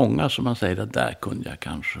många som man säger att där kunde jag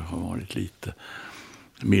kanske ha varit lite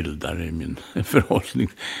mildare i min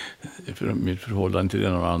mitt förhållande till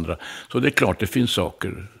den och andra. Så det är klart, det finns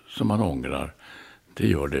saker som man ångrar. Det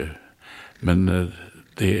gör det. Men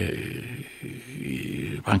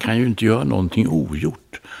man kan ju inte göra någonting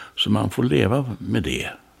ogjort. Så man får leva med det.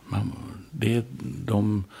 Det är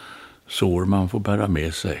de sår man får bära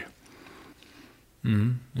med sig.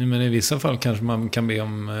 Mm. Men i vissa fall kanske man kan be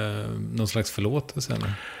om någon slags förlåtelse,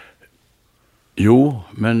 eller? Jo,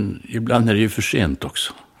 men ibland är det ju för sent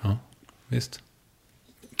också. Ja, visst.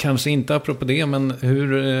 Kanske inte apropå det, men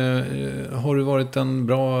hur har du varit en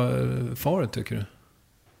bra far, tycker du?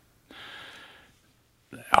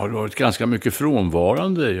 Jag har varit ganska mycket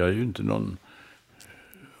frånvarande. Jag är ju inte någon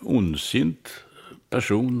ondsint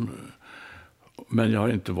person. Men jag har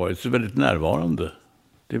inte varit så väldigt närvarande.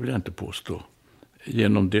 Det vill jag inte påstå.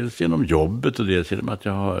 Dels genom jobbet och dels genom att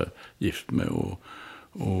jag har gift mig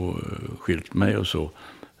och skilt mig och så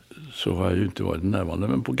har jag ju inte varit närvarande.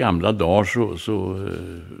 Men på gamla dagar så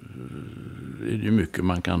är det ju mycket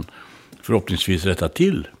man kan förhoppningsvis rätta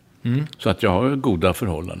till. Mm. Så att jag har goda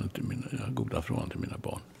förhållanden till mina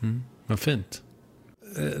barn. Mm. Vad fint.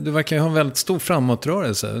 Du verkar ju ha en väldigt stor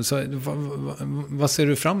framåtrörelse. Så, vad ser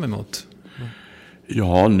du fram emot?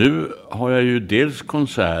 Ja, nu har jag ju dels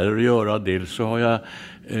konserter att göra, dels så har jag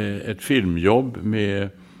ett filmjobb med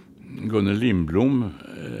Gunnel Lindblom.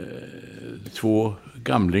 2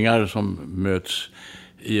 gamlingar som möts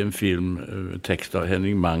i en film, text av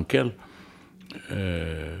Henning Mankell,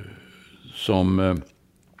 som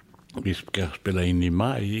vi ska spela in i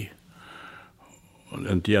maj.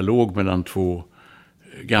 En dialog mellan 2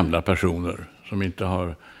 gamla personer som inte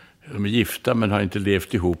har... De är gifta men har inte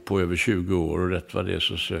levt ihop på över 20 år, och rätt vad det är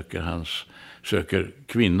så söker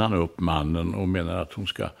kvinnan upp mannen och menar att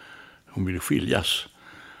hon vill skiljas.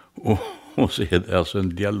 Och så är det alltså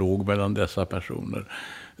en dialog mellan dessa personer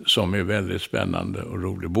som är väldigt spännande och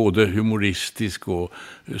rolig. Både humoristisk och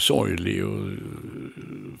sorglig och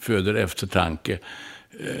föder eftertanke.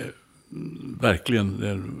 Verkligen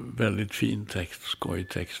en väldigt fin text,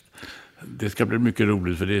 skojtext. Det ska bli mycket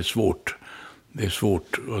roligt för det är svårt. Det är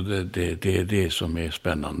svårt och det är det som är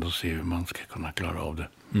spännande att se hur man ska kunna klara av det.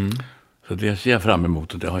 Mm. Så det ser jag fram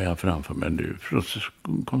emot och det har jag framför mig nu.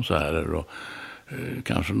 Konserter och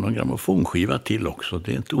kanske någon grammofonskiva till också.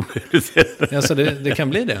 Det är inte omöjligt. Alltså det kan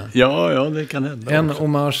bli det? Ja, det kan hända. En också.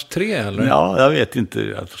 Hommage 3 eller? Ja, jag vet inte.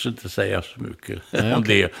 Jag ska inte säga så mycket om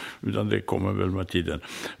det. Utan det kommer väl med tiden.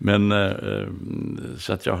 Men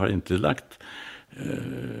så att jag har inte lagt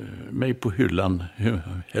mig på hyllan.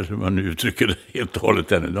 Eller hur man nu uttrycker det helt och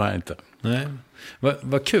hållet ännu. Det har jag inte. Nej.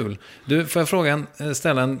 Vad kul. Du, får jag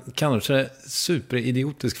ställa en kanske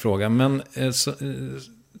superidiotisk fråga. Men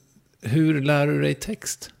hur lär du dig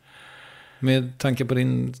text? Med tanke på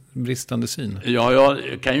din bristande syn. Ja,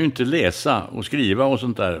 jag kan ju inte läsa och skriva och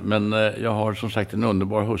sånt där. Men jag har som sagt en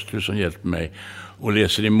underbar hustru som hjälper mig och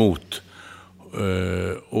läser emot.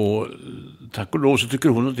 Och tack och lov så tycker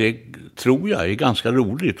hon att det, tror jag, är ganska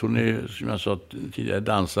roligt. Hon är, som jag sa tidigare,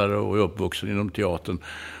 dansare och är uppvuxen inom teatern.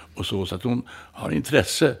 Och så att hon har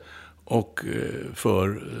intresse och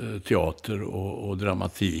för teater och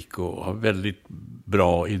dramatik och har väldigt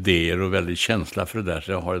bra idéer och väldigt känsla för det där.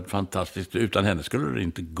 Så jag har ett fantastiskt, utan henne skulle det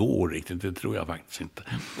inte gå riktigt, det tror jag faktiskt inte.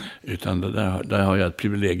 Utan där har jag ett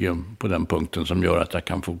privilegium på den punkten som gör att jag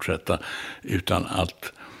kan fortsätta utan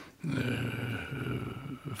allt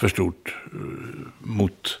för stort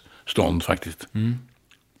motstånd faktiskt. Mm.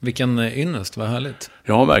 Vilken ynnest, vad härligt.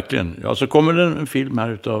 Ja, verkligen. Ja, så kommer det en film här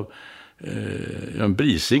utav en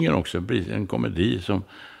Brisinger också, en komedi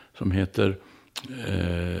som heter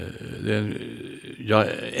Jag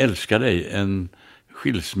älskar dig, en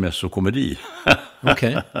skilsmässokomedi.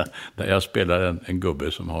 Okay. Där jag spelar en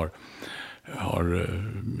gubbe som har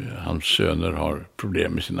hans söner har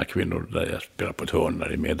problem med sina kvinnor, där jag spelar på ett hörn där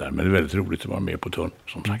är med där. Men det är väldigt roligt att vara med på ett hörn,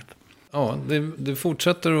 som sagt. Ja, du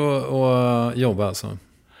fortsätter att jobba alltså?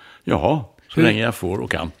 Ja, så länge jag får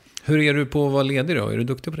och kan. Hur är du på att vara ledig då? Är du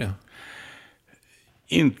duktig på det?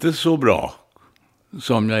 Inte så bra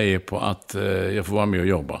som jag är på att jag får vara med och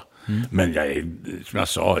jobba. Mm. Men jag är, som jag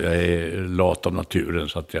sa, jag är lat av naturen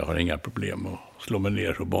så att jag har inga problem att slå mig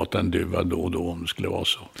ner och bata en duva då och då om det skulle vara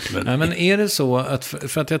så. Men är det så att,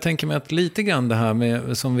 för att jag tänker mig att lite grann det här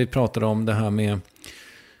med, som vi pratade om, det här med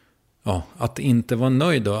att inte vara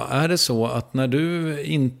nöjd då. Är det så att när du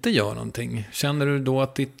inte gör någonting, känner du då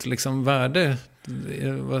att ditt liksom värde,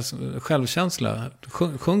 självkänsla,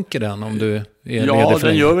 sjunker den om du är ledig för Ja, den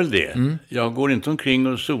länge? gör väl det. Mm. Jag går inte omkring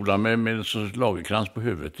och solar mig med en sorts lagerkrans på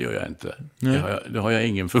huvudet, det gör jag inte. Det har jag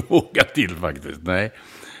ingen förmåga till faktiskt. Nej,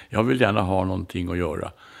 jag vill gärna ha någonting att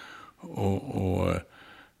göra. Och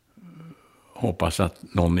hoppas att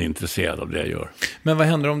någon är intresserad av det jag gör. Men vad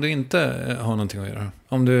händer om du inte har någonting att göra?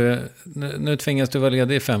 Om du, nu tvingas du vara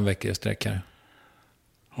ledig i 5 veckor i sträck här.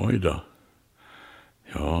 Oj då.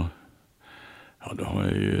 Ja, då har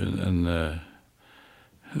jag ju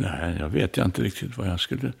nej, jag vet inte riktigt vad jag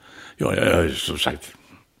skulle... Ja, jag som sagt...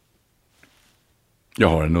 Jag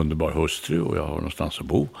har en underbar hustru och jag har någonstans att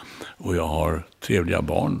bo. Och jag har trevliga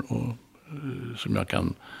barn som jag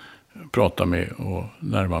kan prata med och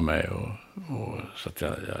närma mig. Så att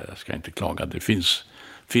jag ska inte klaga. Det finns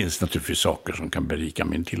naturligtvis saker som kan berika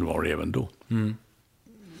min tillvaro även då. Mm.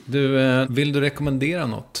 Vill du rekommendera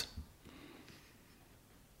något?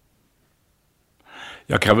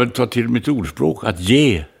 Jag kan väl ta till mitt ordspråk. Att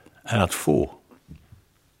ge är att få.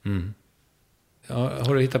 Mm. Ja,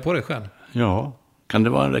 har du hittat på det själv? Ja, kan det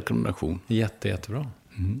vara en rekommendation? Jättebra.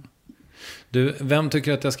 Mm. Du, vem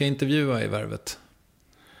tycker att jag ska intervjua i Värvet?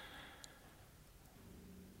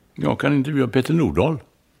 Jag kan intervjua Peter Nordahl.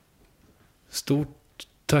 Stort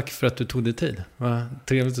tack för att du tog dig tid. Vad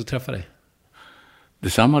trevligt att träffa dig.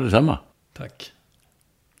 Detsamma. Tack.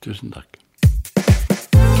 Tusen tack.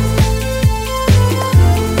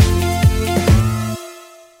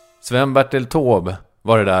 Sven-Bertil Taube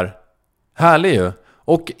var det där. Härlig ju.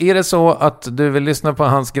 Och är det så att du vill lyssna på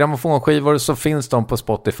hans grammofonskivor så finns de på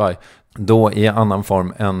Spotify. Då i annan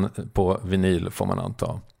form än på vinyl får man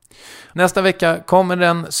anta. Nästa vecka kommer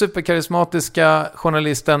den superkarismatiska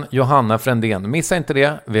journalisten Johanna Frändén. Missa inte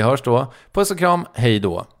det. Vi hörs då. Puss och kram. Hej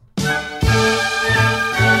då.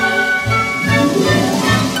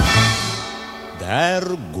 Där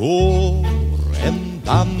går en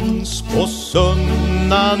dans på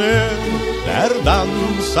Sunnanö, där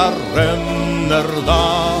dansar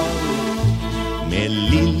Rönnerdal med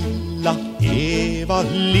lilla Eva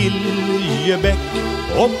Liljebäck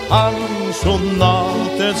och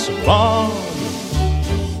pensionatets barn.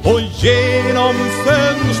 Och genom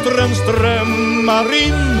fönstren strömmar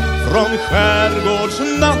in från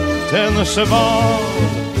skärgårdsnattens sval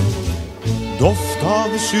doft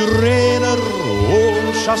av syrener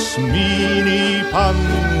och jasmin i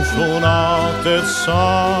pensionatets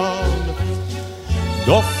sal.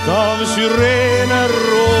 Doft av syrener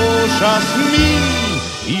och jasmin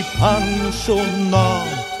i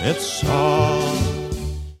pensionatets ett sagoland.